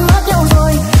lòng quên mất nhau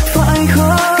rồi, phải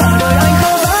không? Cả đời anh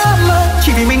không dám mơ,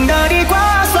 chỉ vì mình đã đi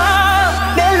quá xa.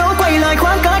 Đến lúc quay lại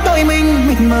khoảng cách đôi mình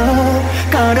mịt mờ,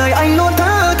 cả đời anh luôn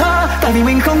thơ tha, tại vì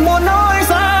mình không muốn nói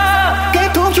ra kết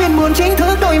thúc chuyện buồn chính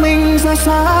thức đôi mình ra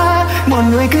xa. Một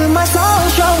người cứ mãi sống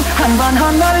trong hàng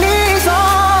ngàn lý do,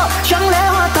 chẳng lẽ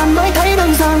hoa tàn mới thấy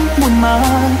đường rằng buồn mà.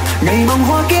 Ngày bông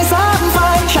hoa kia sắp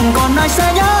phai, chẳng còn ai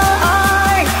sẽ nhớ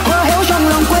ai. Hoa héo trong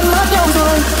lòng quên mất nhau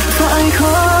rồi, phải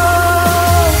không?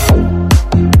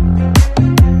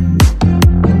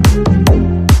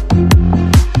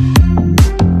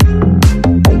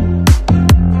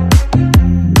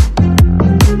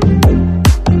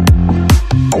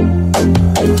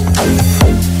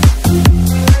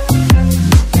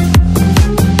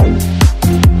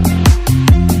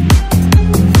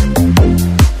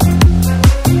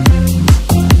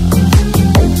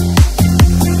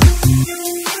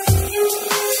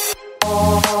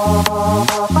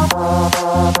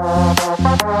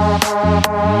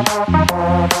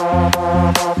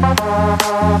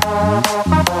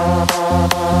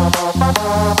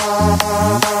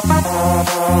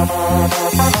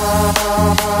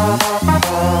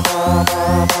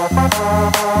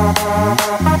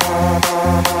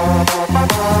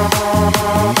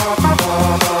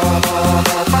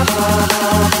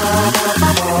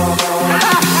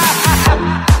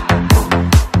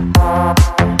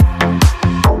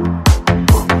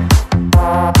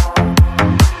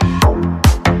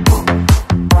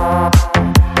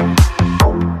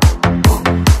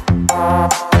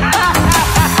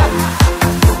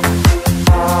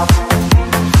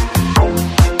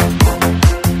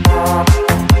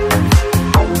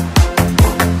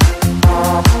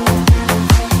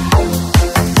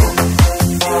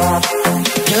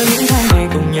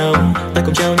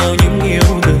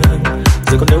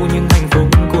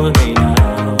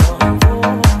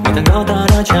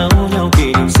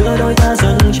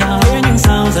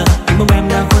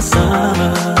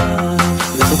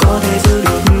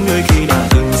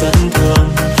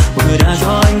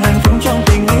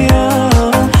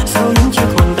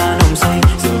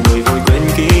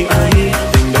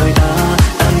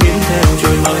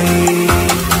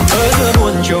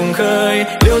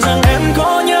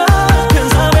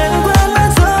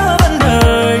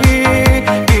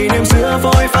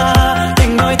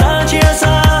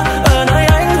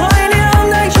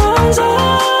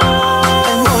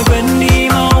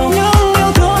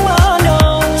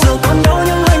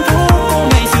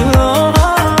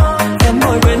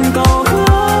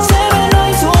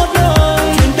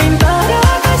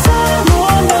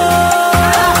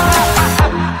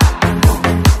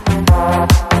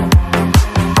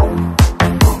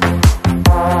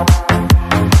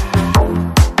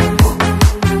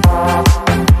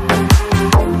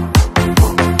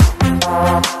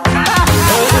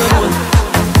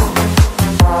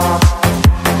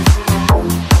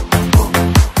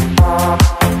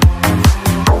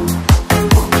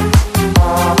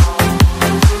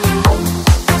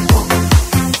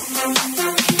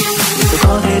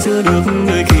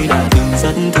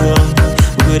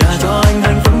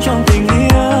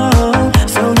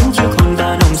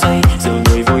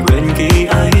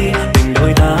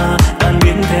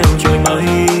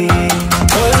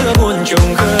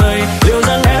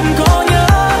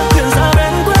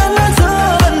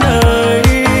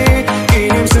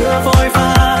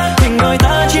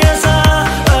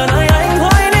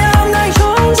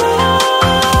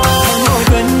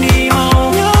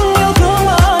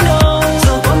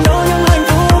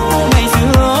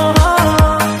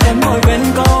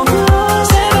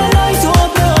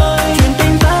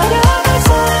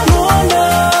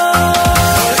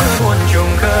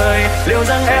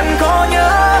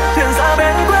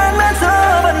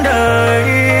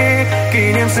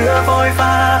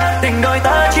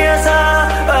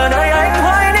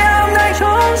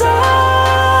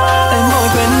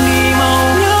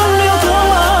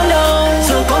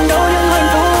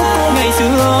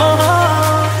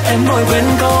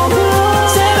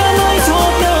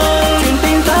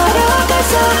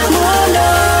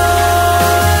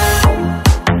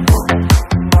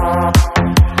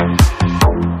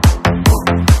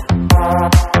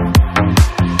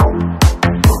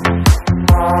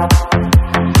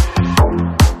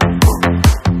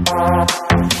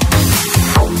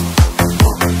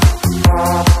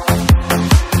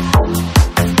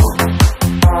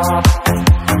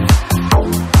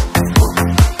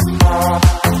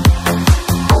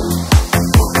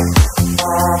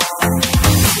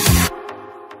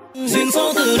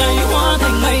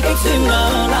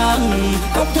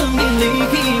 Thương đi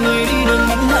khi người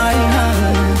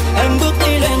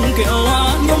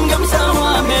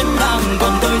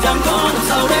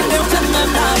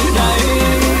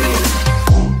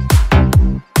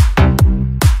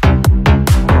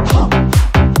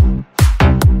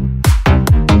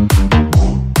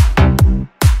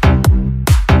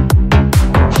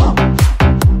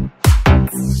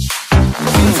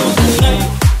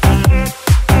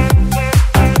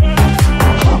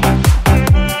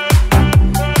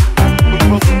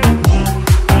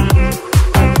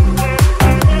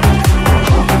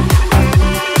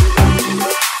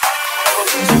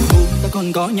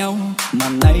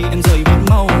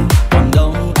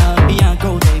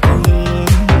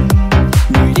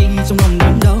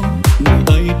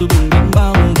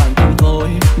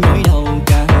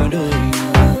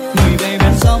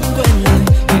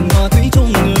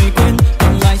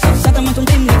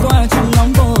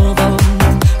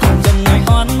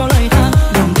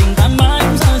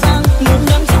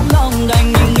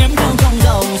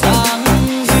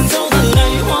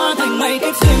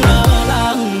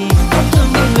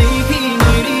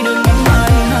đi đường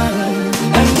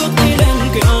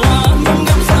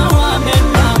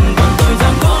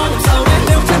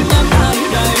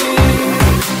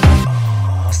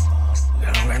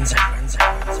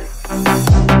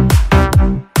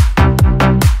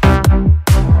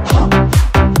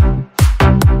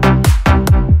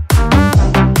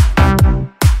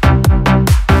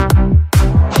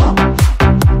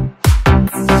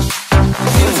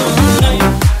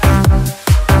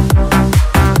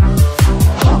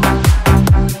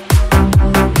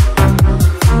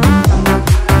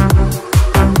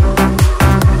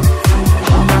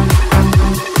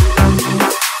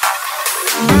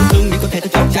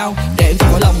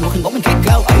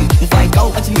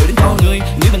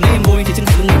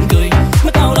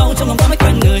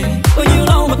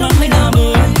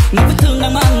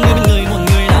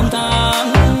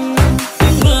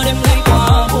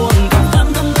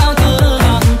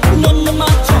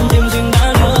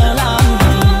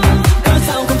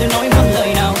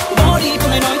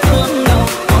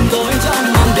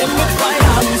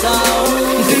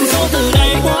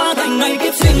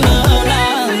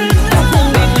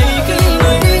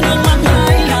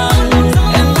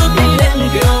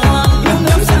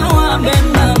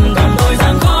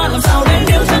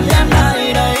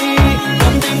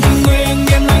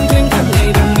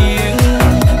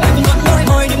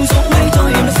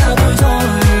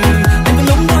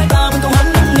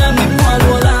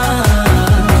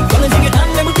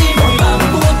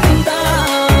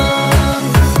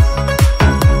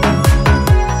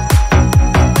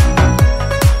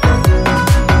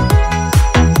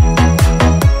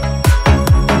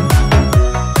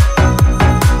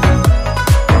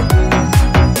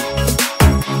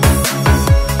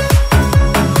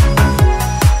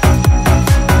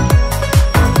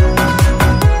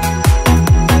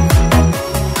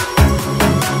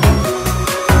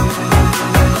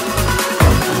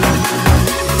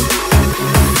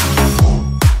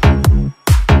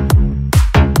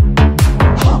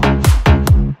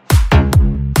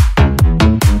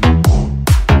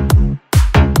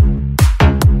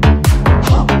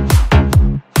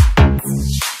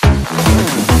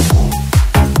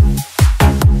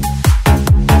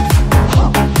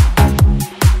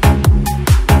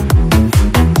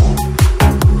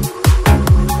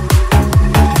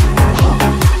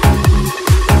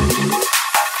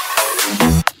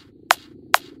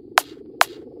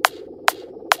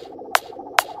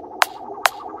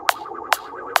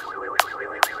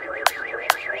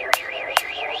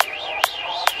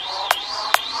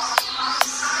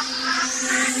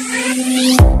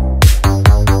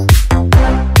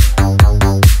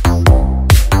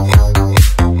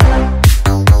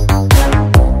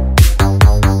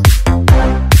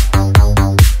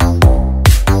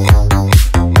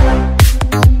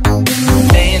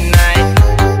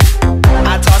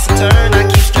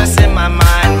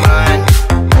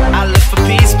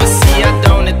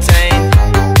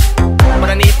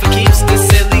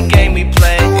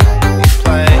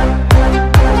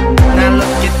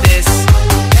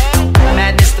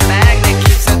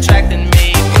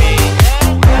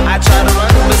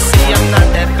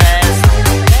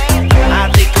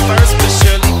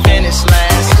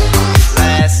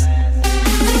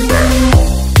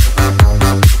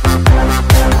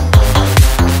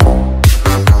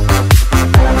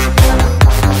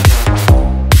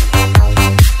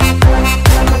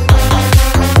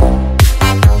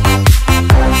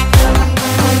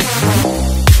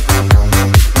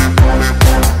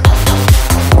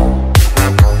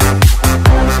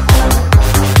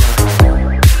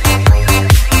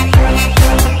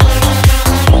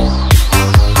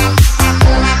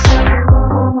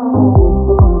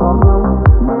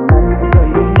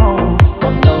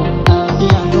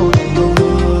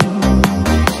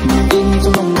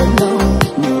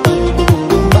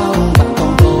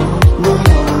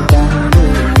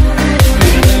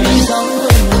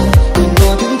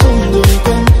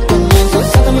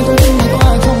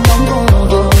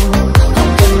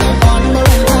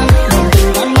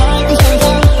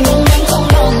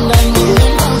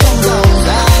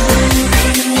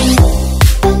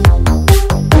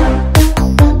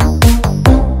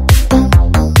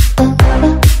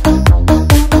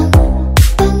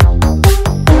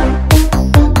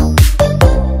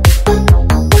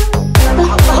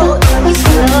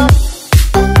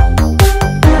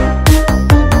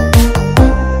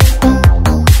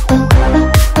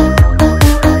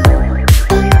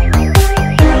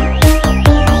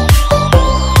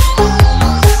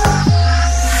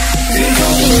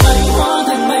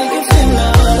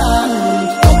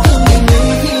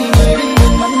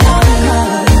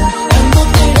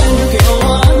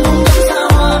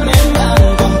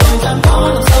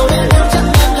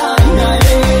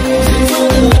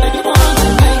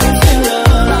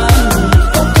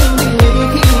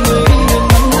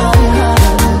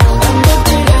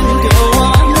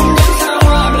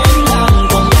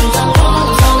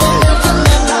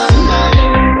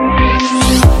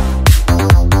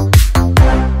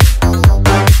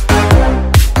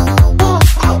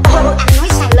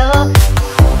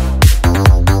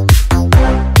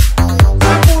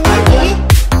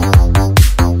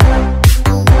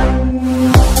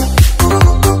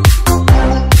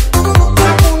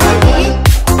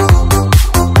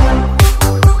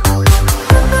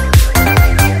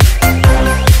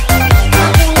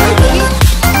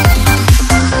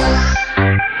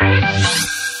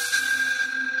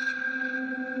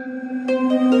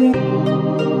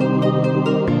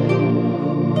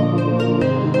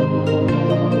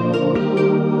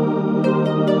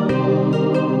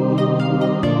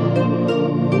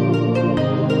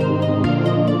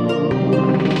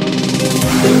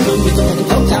xuân hãy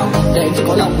chốt trao để em chỉ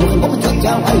có lòng người bốc chốt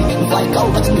trao hay vài câu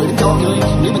và xin người đến cho người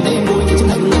nếu mình thấy vui thì chân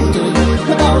thành nụ cười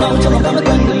nó đau lòng trong lòng ta mất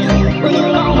quên người bao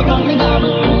nhiêu lo mà còn thấy đau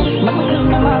mắt mắt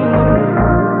lưng đang mang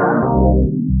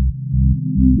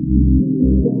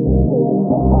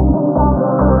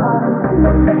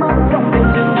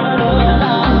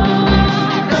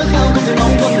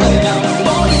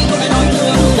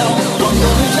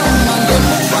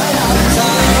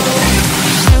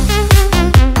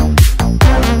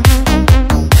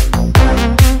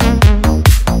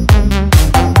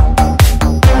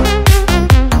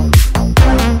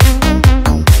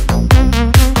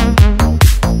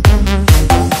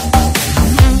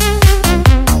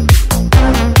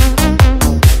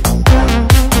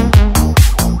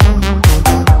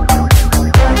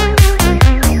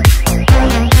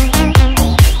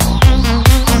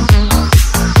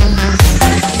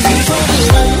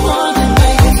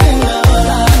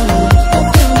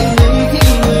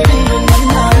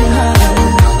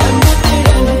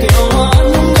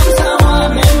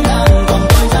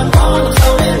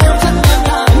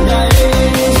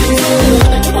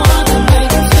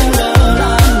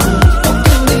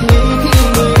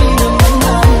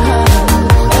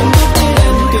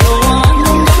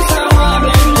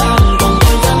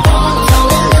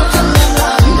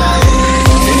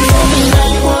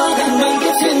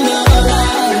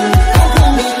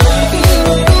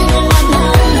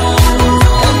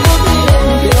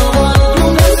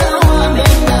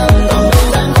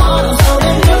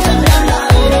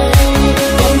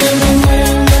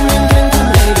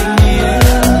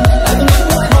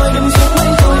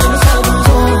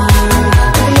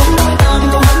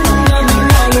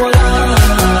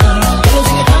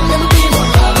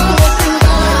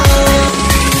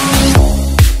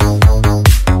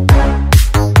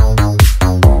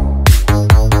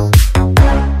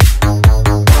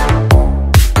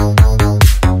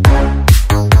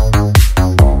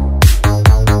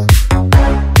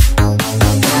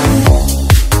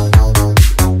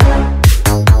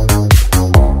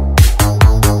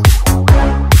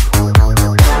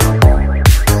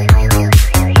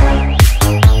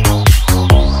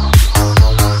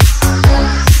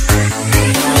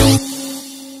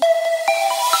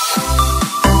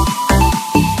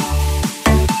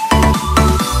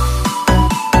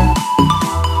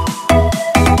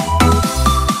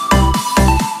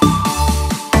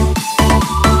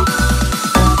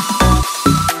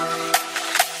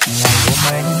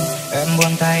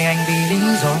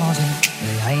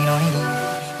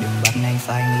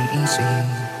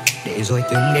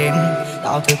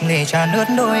để cha nướt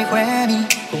đôi khóe đi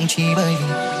cũng chỉ bởi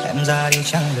vì em ra đi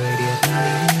chẳng lời biệt ly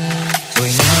rồi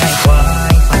những ngày qua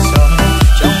anh phải sống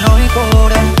trong nỗi cô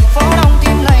đơn phố đông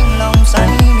tim lạnh lòng say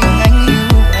mình anh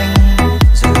yêu anh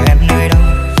giờ em nơi đâu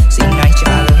xin anh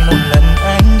trả lời một lần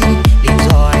anh đi lý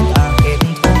do anh ta kết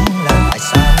thúc là tại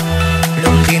sao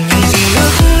lùng tìm những ký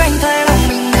ức anh thấy lòng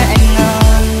mình nghẹn ngào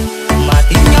mà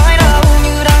tim nhói đau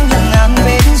như đang nhường ngang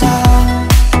bên dao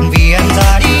vì em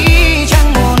ra đi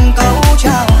chẳng một câu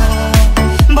chào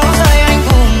bỏ rơi anh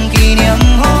cùng kỷ niệm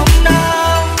hôm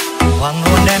nào hoàng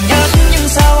hôn em nhất nhưng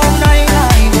sao hôm nay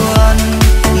lại buồn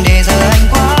để giờ anh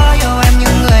qua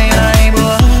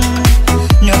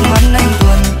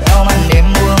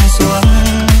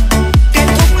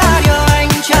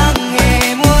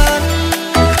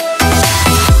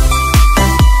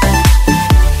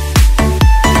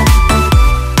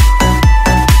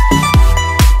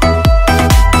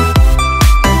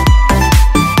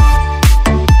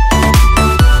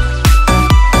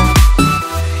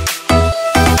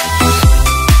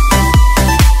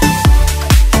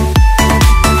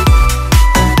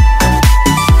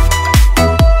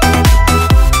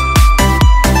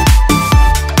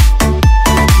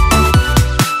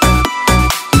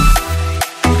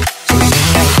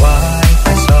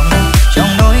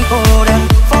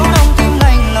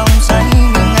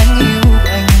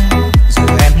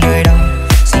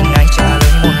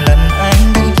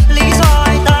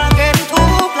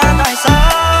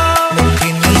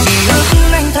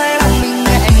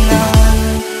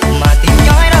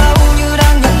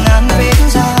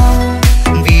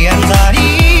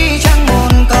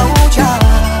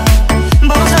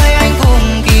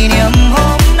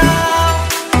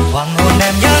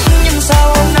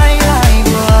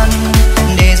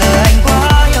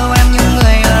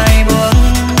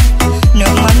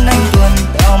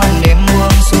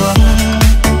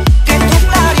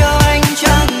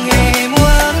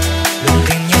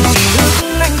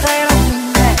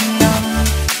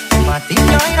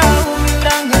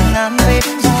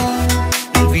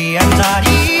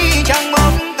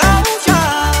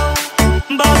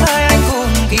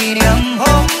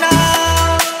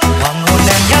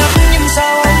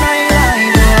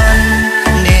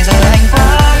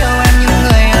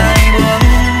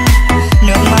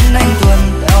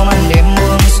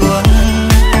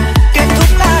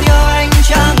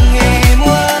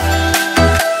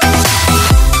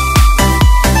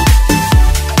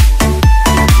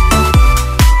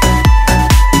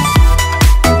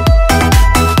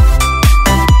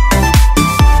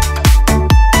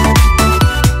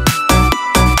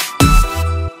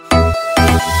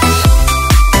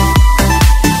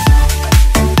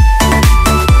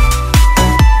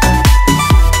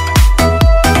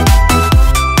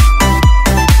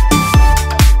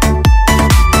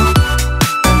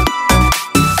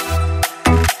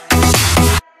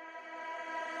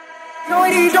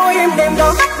đi rồi em đêm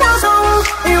đó cách nhau sâu,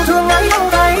 yêu thương ấy đâu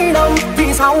thấy đâu,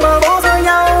 vì sao mà bỏ rơi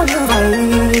nhau như vậy.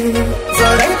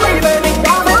 Giờ đây quay về mình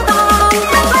đã vỡ tan,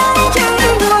 em lấy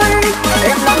trên người,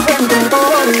 em đang quen cùng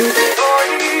tôi.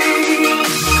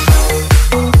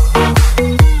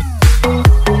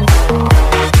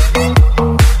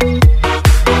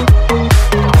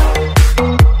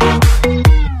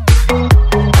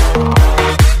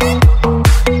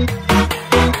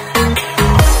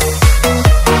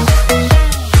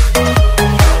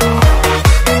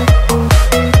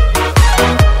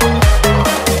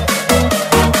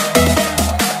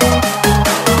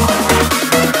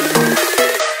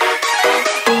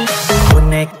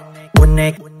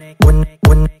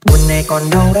 Còn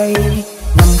đâu đây,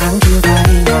 năm tháng chưa phai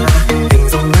nhòa, tình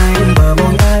dùng ai bờ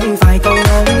môi ai phải câu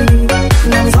nói,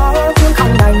 ngàn gió cũng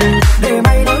không đành để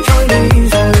bay nó trôi đi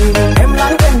rồi, em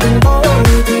lái quên từng tôi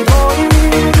thì thôi.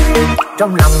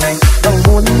 Trong lòng này đâu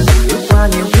muốn lướt qua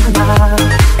nhiều thứ ba,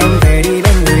 em về đi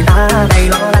bên người ta đầy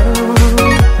lo lắng,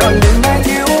 còn đừng ai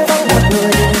thiếu vắng một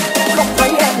người, không thấy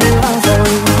em nữa rồi,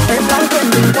 em lái quên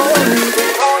từng tôi thì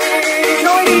thôi.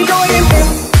 Nói đi cho em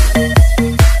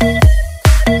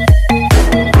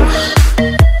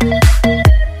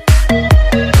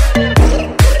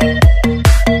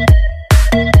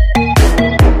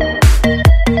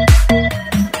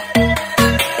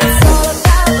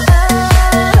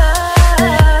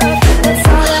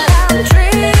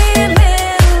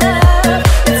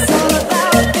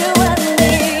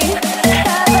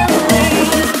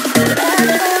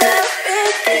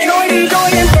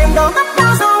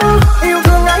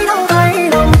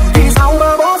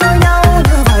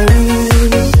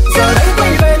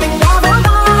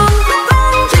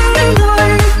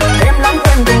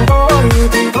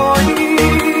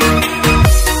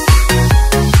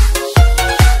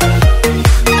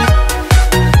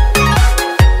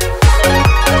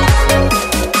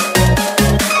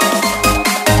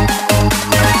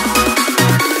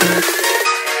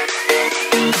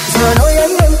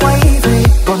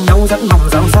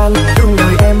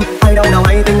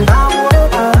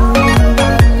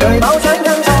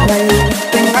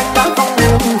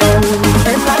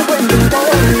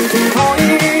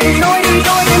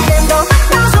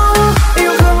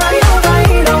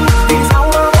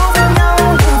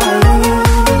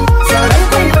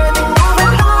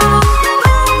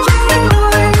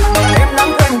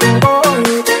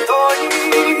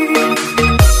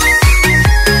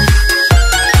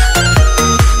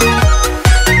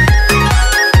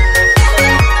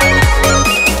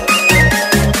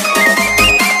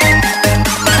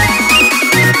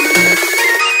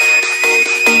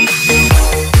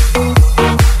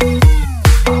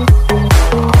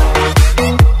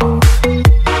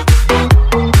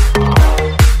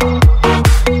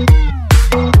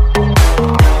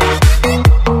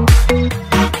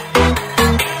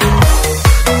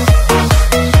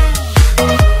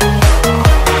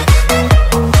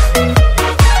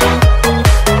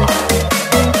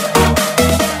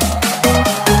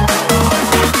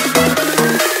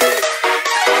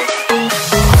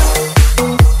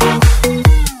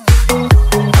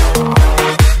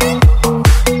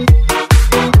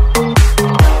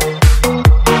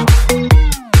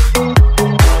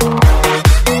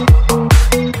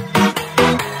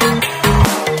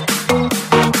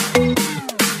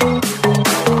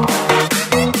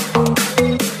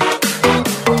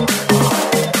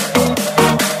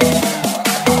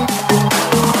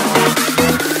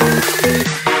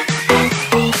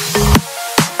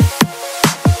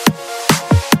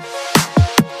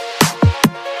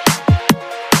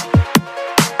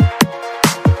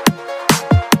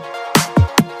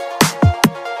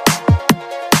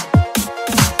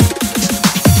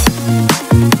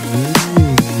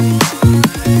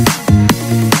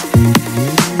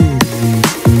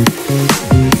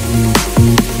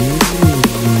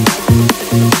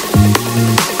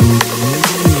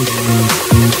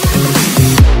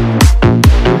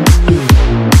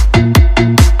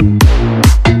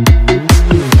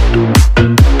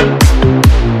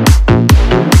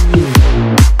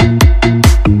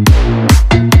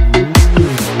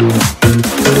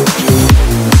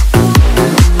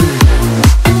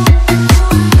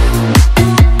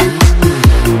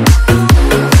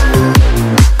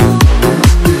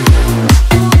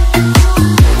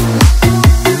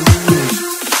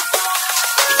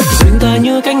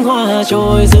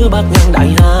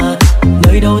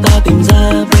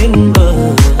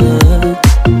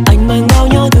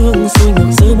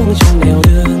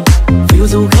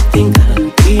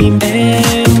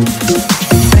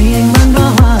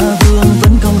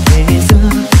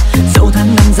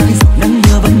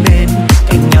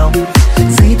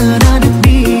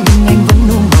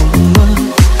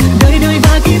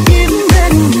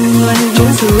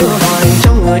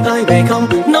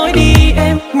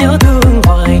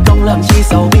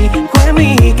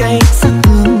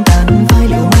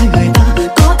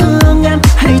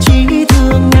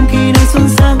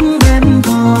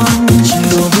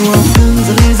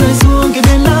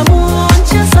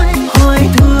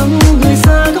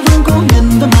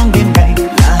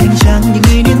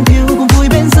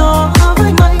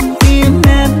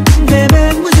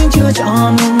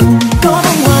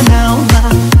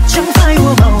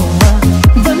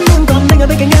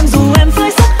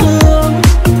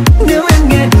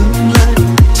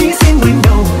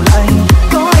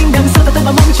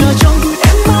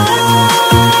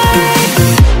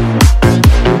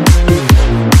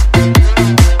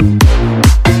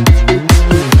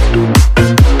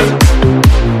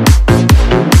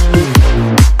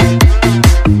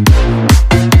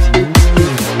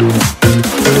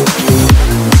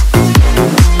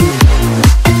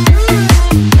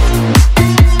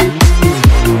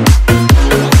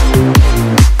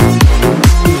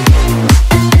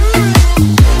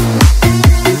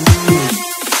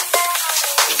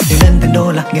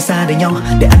ngày xa để nhau,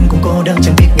 để anh cùng cô đơn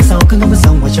chẳng biết ngày sau cứ ngóng bên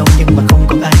sông ngoài trông nhưng mà không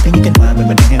còn ai thấy những cánh hoa về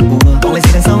mình đang heo bùa. Còn lại gì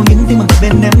đằng sau những tiếng bằng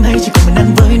bên em hay chỉ còn mình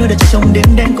anh với nỗi đau trong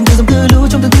đêm đen cũng theo dòng thư lũ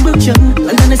trong từng tiếng bước chân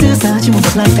lặng thầm nơi xưa xa chỉ một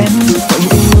vật lại em. Còn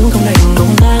những muốn không đành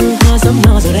không tan hoa sớm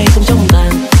nọ giờ đây cũng trong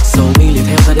tàn sầu mi liền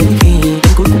theo ta đến khi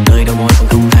đến cuối cuộc đời đầu môi vẫn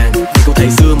không tàn. Vì cô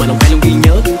thầy xưa mà lòng ai luôn ghi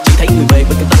nhớ chỉ thấy người về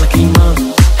bên cạnh ta là khi mơ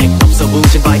hẹn tóc sầu vương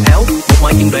trên vai áo một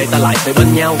mái yên đời ta lại về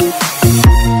bên nhau.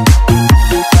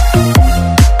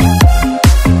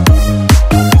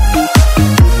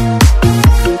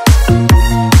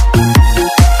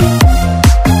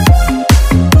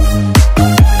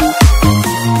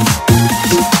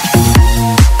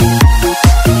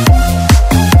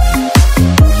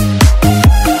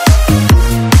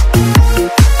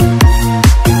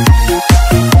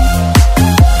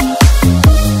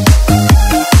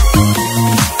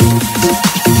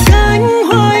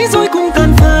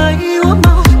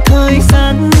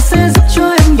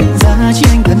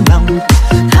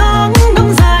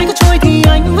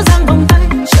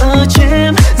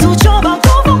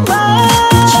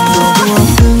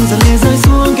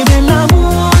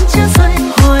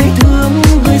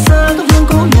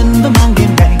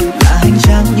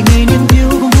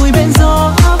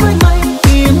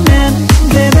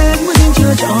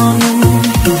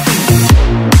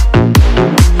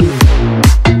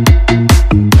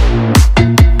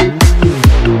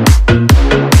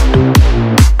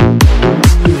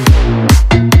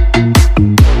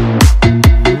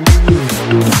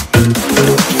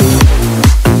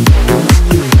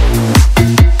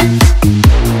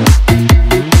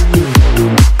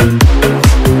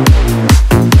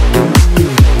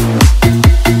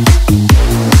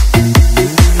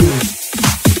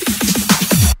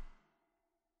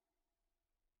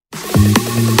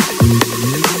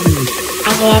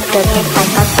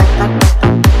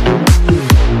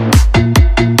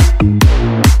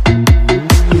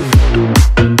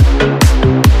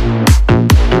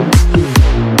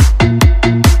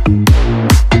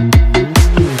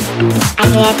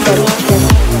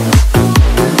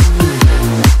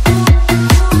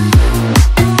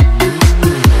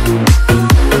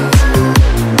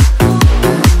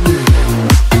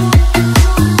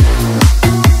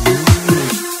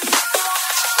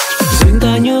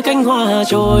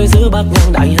 Trôi giữa bát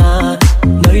ngàn đại hà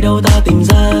nơi đâu ta tìm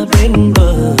ra bên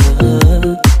bờ.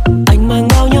 Anh mang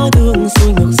bao nhớ thương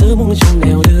xuôi ngược giữa muôn trùng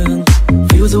nẻo đường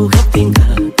phiêu du khắp thiên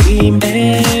hà tim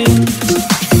em.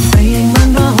 Tay anh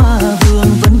mang đóa hoa hương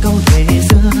vẫn không thể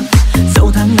xưa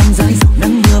dẫu tháng năm dài dẫu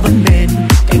nắng mưa vẫn bên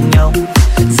cạnh nhau.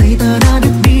 Giấy tờ đã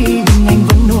đứt đi nhưng anh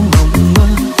vẫn luôn mộng mơ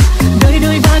đời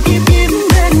đời ta kiếp kiếp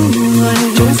bên người.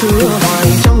 Chốn xưa hoài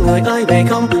trong người ơi về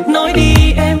không nói đi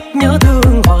em nhớ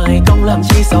thương hoài không làm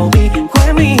chi sầu bi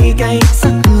khóe mi cay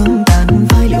sắc hương tàn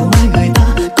phai liệu mai người ta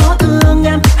có thương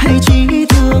em hay chỉ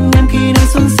thương em khi nay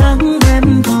xuân sáng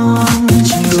đêm thon.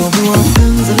 Chiều buông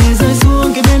thương giờ lệ rơi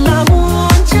xuống kề bên là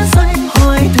muốn chết say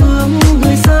hỏi thương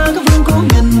người xa các vương cố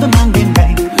nhân vẫn mang bên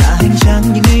cạnh là hành trang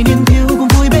những ngày niềm yêu cùng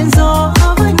vui bên gió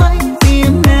với mây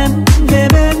tìm em về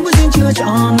bên với duyên chưa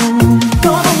tròn.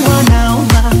 Có bông hoa nào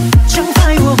mà chẳng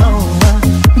phai hoa màu mà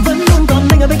vẫn luôn còn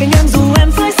anh ở bên cạnh em dù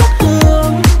em phai sắc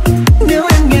hương. Nếu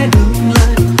em nghe được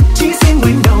lời chỉ xin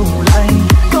ngoảnh đầu lại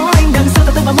có anh đằng sau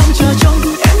ta từng và mong chờ trong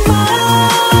em mãi.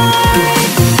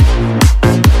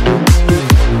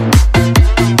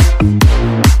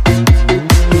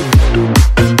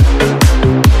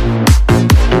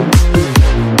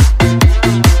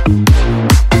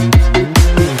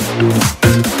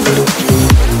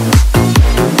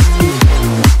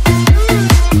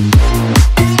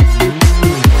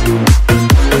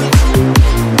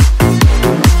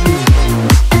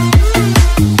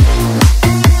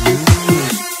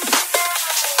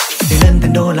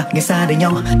 Ngày xa để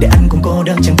nhau để anh cùng cô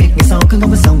đơn chẳng biết ngày sau cứ ngóng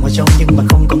bên sông ngoài trông nhưng mà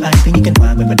không còn ai thấy những cánh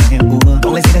hoa về mình đang heo bùa.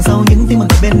 Còn lại gì đằng sau những tiếng bằng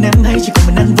bên em hay chỉ còn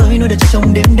mình anh với nỗi đau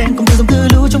trong đêm đen cũng theo dòng thư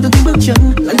lũ trong từng tiếng bước chân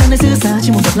lặng thầm nơi xưa xa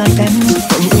chỉ một vật lại em.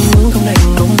 Còn những muốn không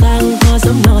đành không tan hoa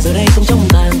sớm nọ giờ đây cũng trong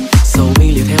tàn sầu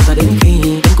mi liền theo ta đến khi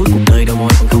đến cuối cuộc đời đầu môi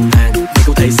vẫn không tàn. Vì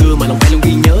cô thầy xưa mà lòng ai luôn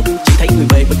ghi nhớ chỉ thấy người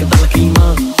về bên cạnh ta là khi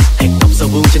mơ hẹn tóc sầu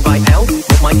vương trên vai áo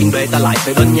một mái yên đời ta lại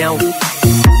về bên nhau.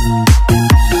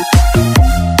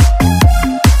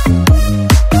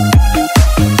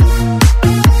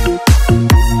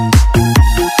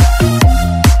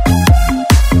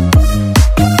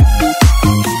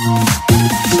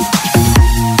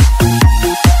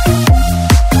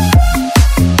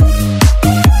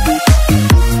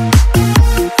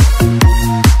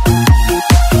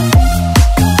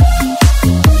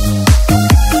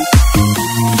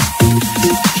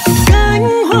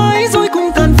 Cánh hoái rồi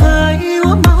cũng tàn phai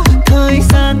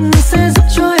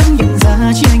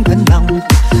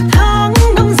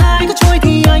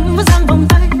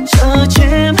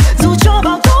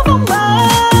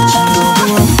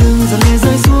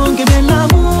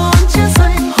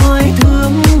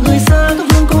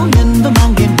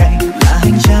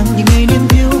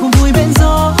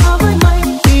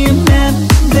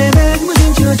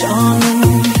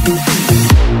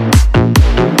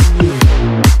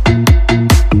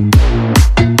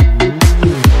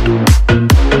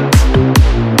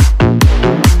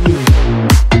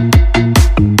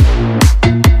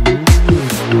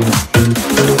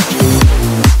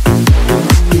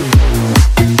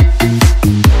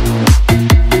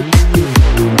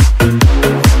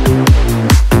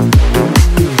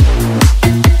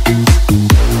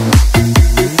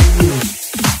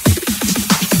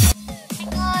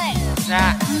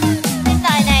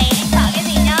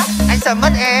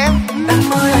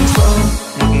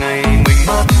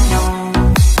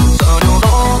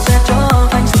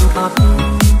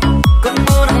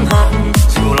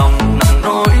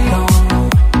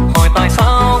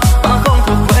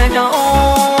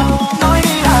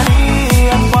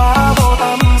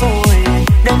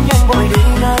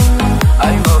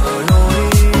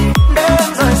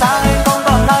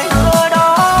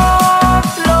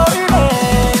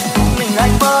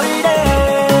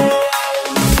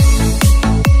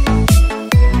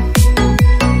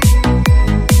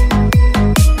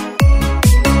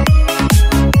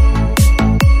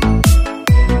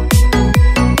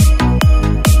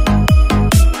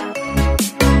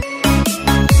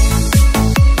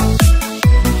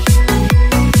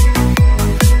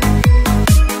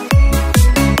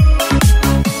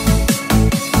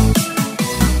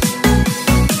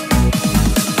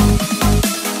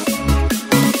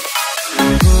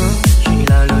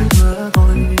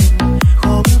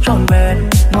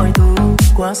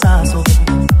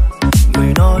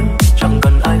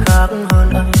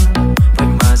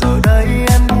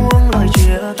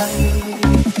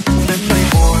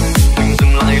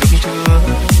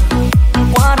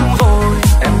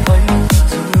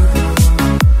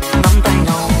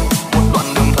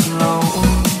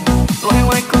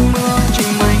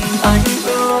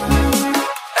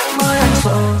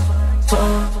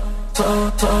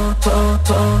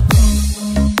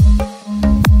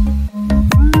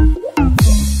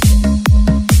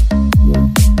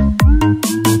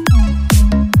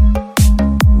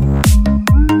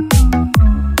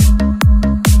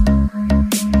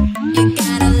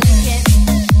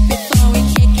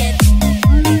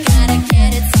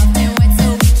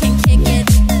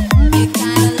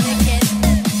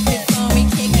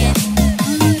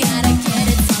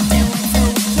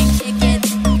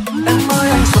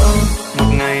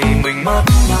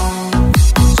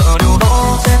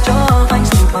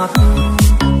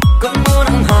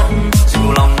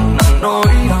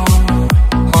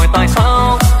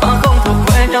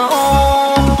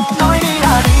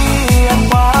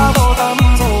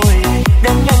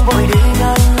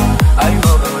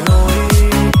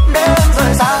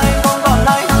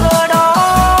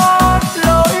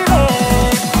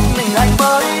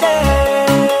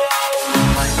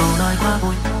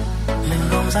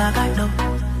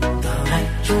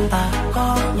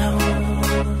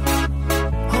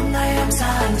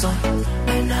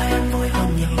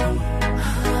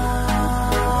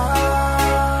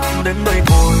đến đây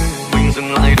thôi, mình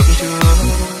dừng lại được chưa?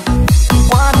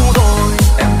 Quá đủ rồi,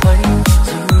 em thấy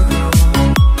dư thừa.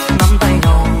 Nắm tay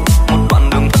nhau một đoạn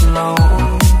đường thật lâu,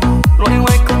 loay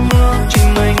hoay cơn mưa chỉ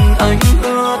mình anh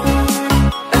ướt.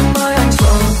 Em ơi anh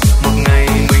sợ một ngày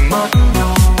mình mất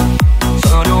nhau,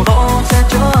 sợ điều đó sẽ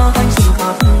trở thành sự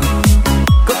thật.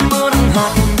 Cơn mưa nặng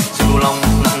hạt dù lòng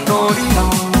nặng đôi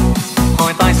đau,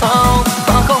 hỏi tại sao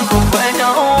ta không thuộc về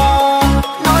nhau.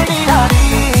 Nói đi là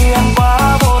đi, em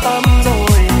quá vô tâm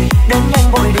rồi, đến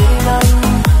nhanh vội đi nhanh.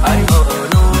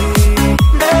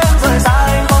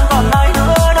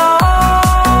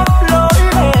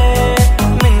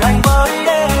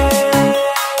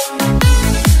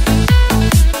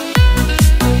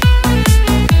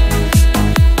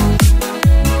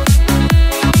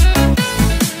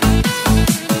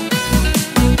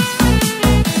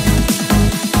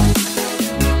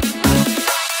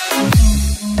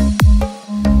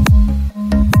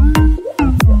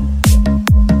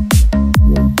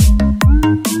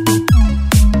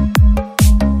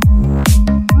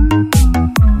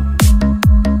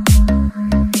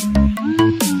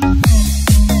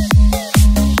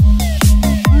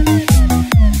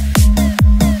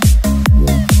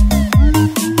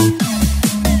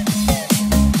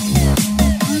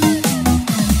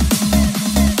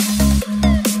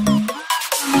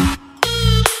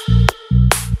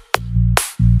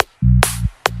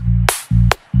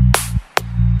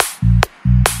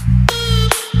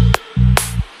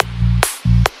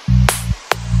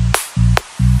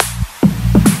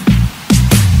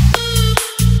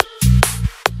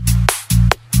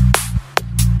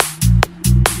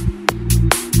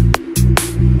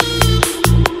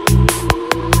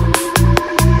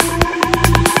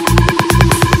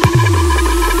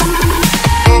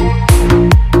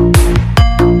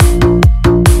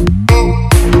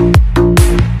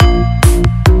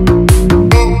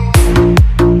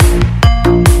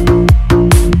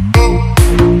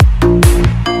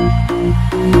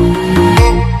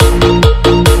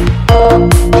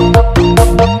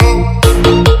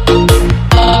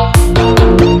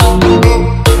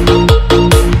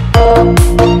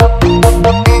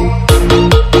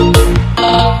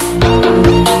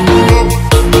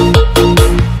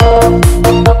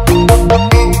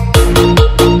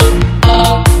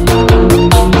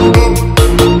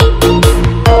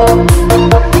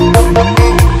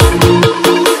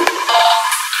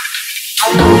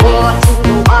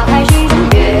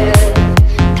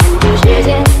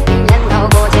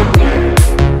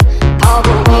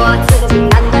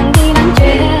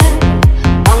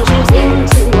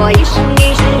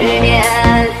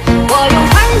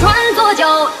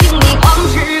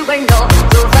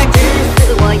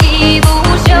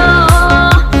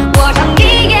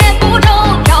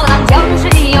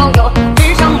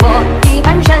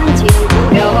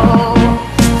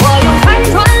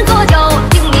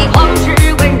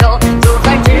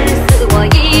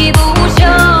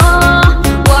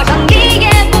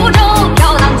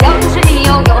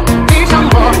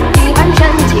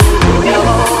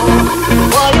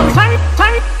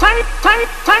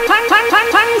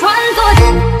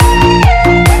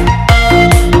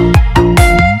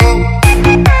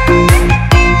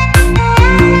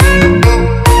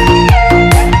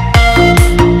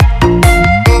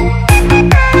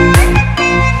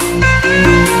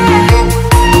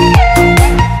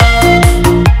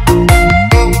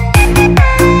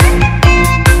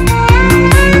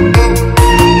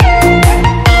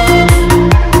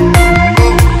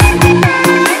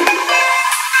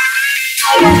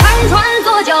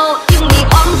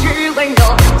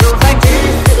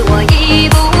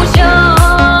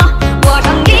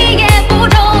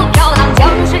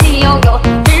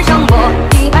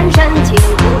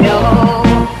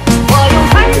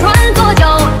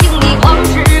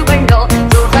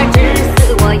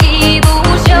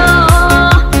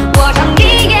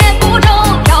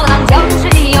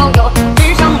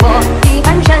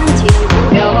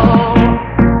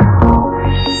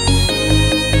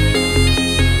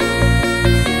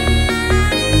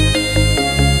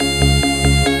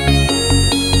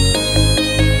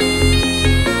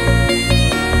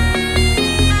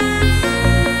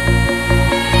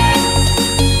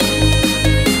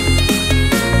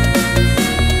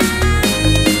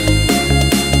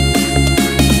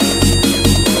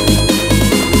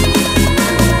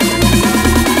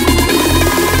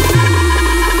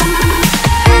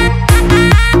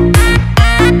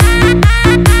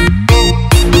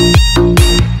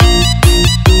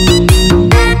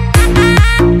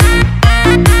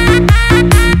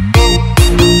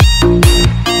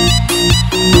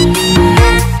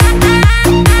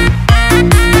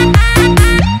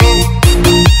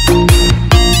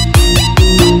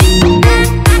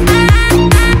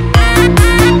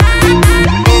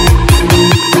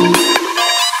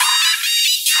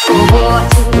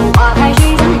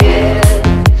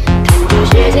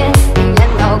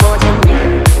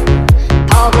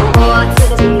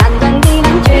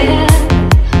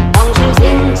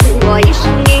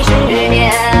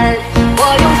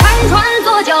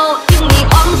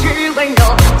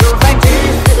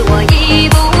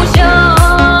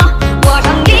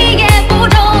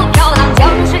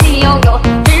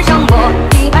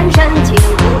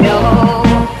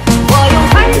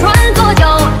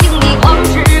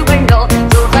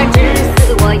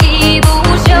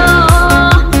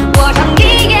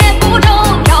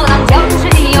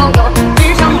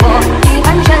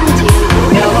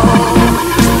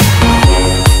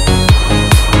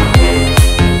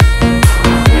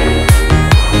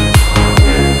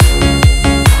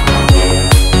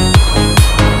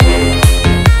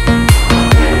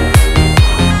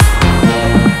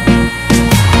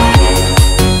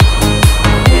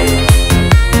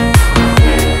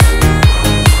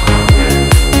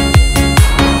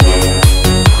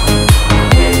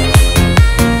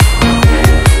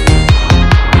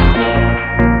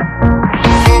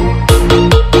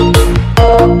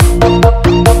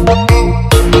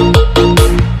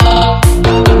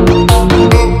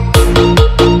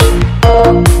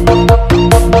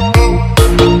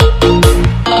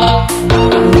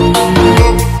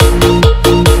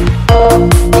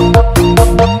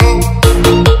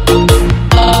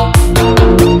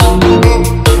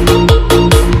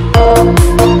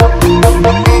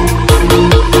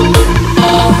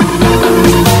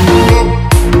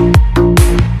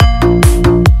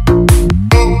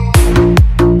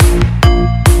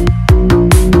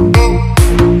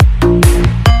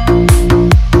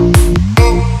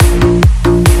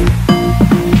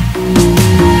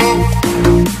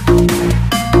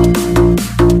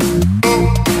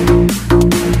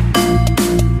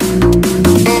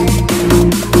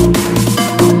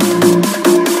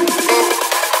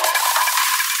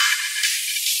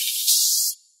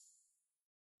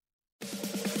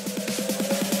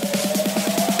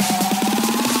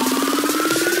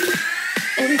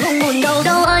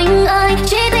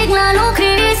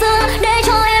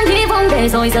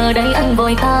 rồi giờ đây anh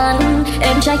vội tan.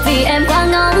 Em trách vì em quá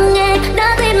ngóng nghe,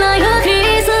 đã tin lời hứa khi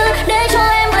xưa để cho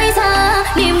em bay xa,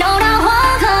 niềm đau đã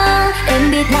hóa khả.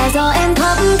 Em biết là do em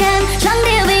thấp kém, chẳng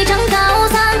địa vị chẳng cao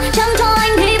sang, chẳng cho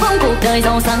anh hy vọng cuộc đời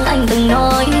giàu sang anh từng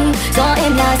nói. Do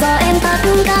em là do em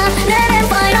tất cả nên em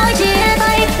phải nói chia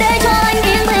tay để cho anh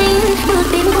yên bình bước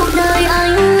đến cuộc đời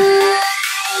anh.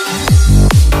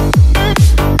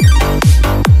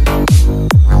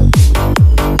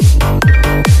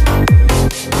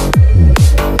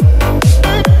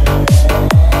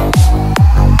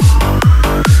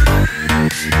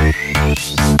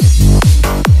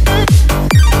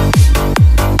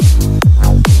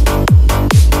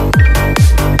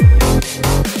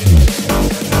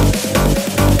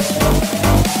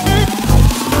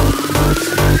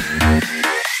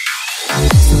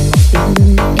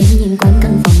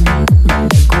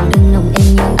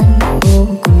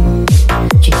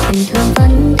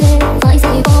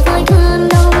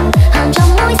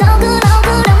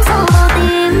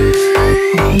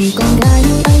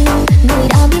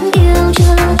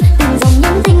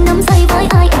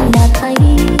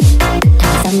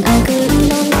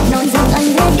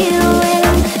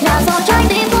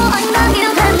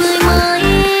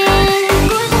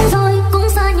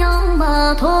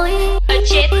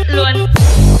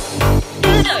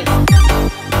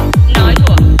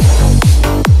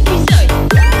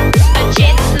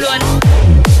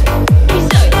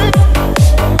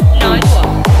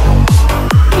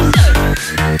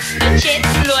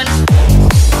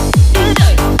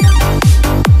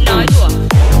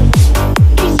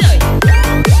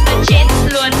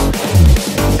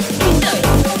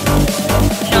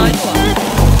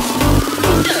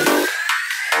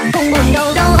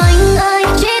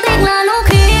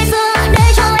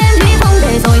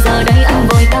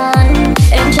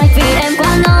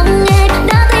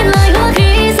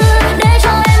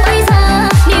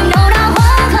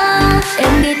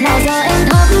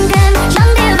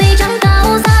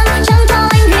 Chẳng cho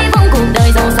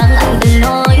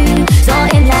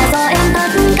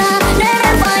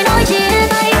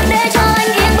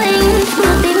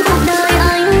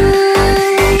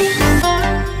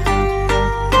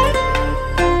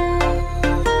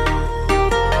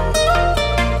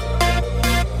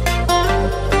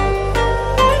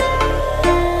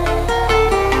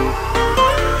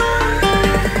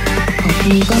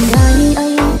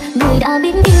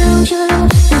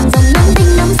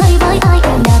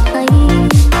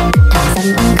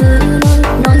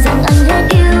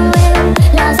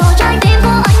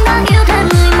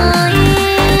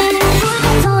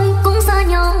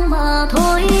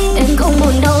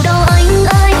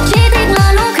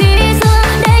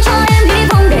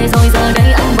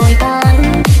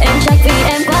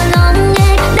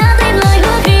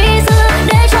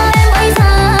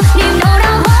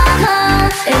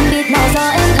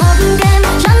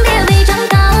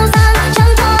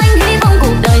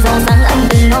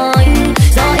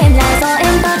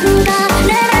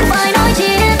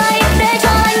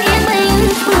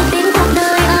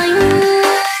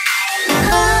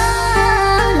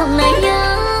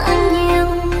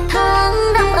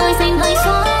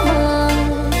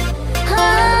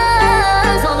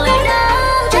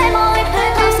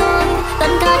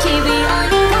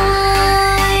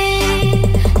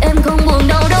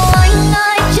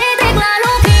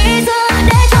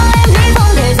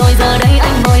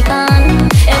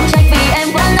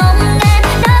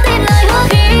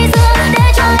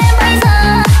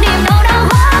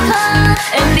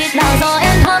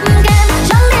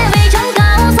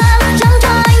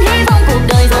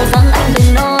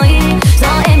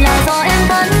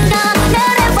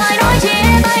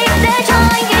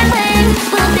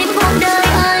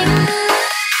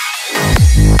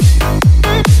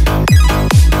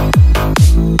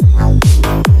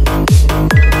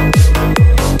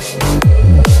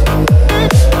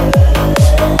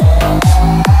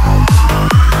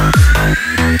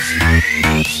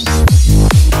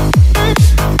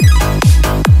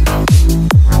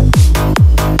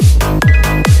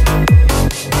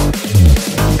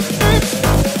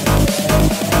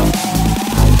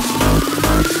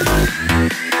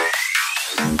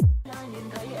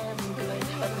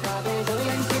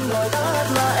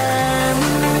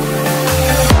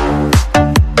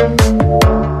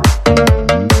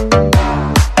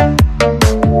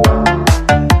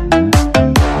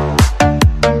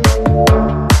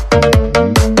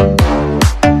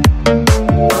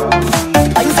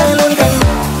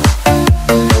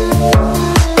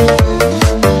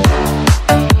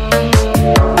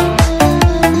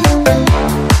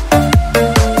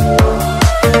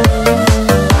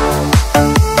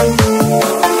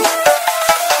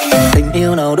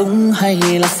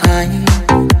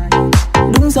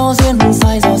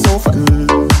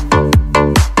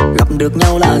được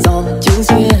nhau là do chữ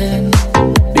duyên,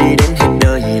 đi đến hết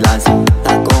đời là do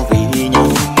ta có vì nhau.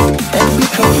 Em biết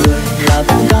không, người là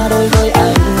tất cả đối với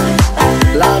anh,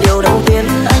 là điều đầu tiên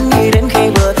anh nghĩ đến khi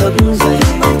vừa thức dậy.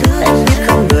 Em biết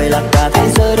không, người là cả thế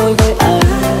giới đối với anh,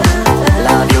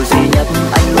 là điều duy nhất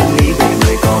anh luôn nghĩ về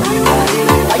người con gái.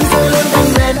 Anh sẽ luôn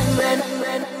cạnh bên,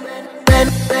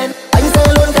 anh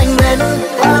sẽ luôn cạnh bên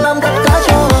và làm tất cả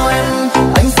cho em.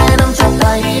 Anh sẽ nắm chặt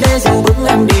tay để dìu bước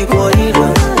em đi cuối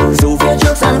đường, dù phía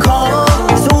trước gian khó,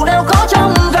 dù đeo có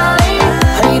trong gai.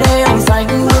 Hãy để anh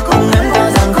dành bước cùng em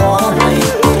qua gian khó này.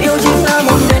 Yêu chính là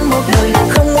một đến một đời,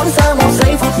 không muốn xa một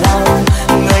giây phút nào.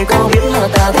 Người có biết là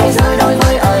cả thế giới đối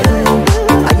với anh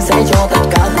sẽ cho tất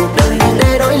cả cuộc đời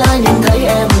để đổi lại nhìn thấy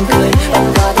em cười. Tất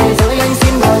cả thế giới anh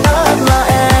xin gọi tắt là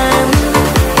em.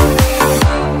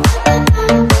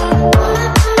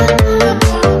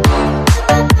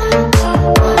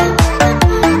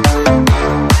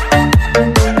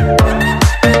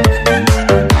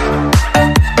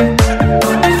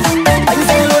 Anh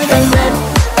sẽ luôn cạnh bên.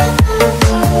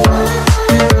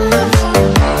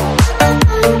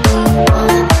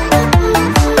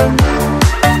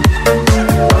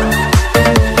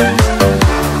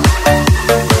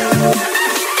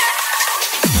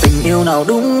 Tình yêu nào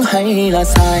đúng hay là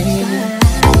sai,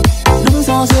 đúng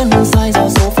do duyên, sai do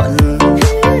số phận.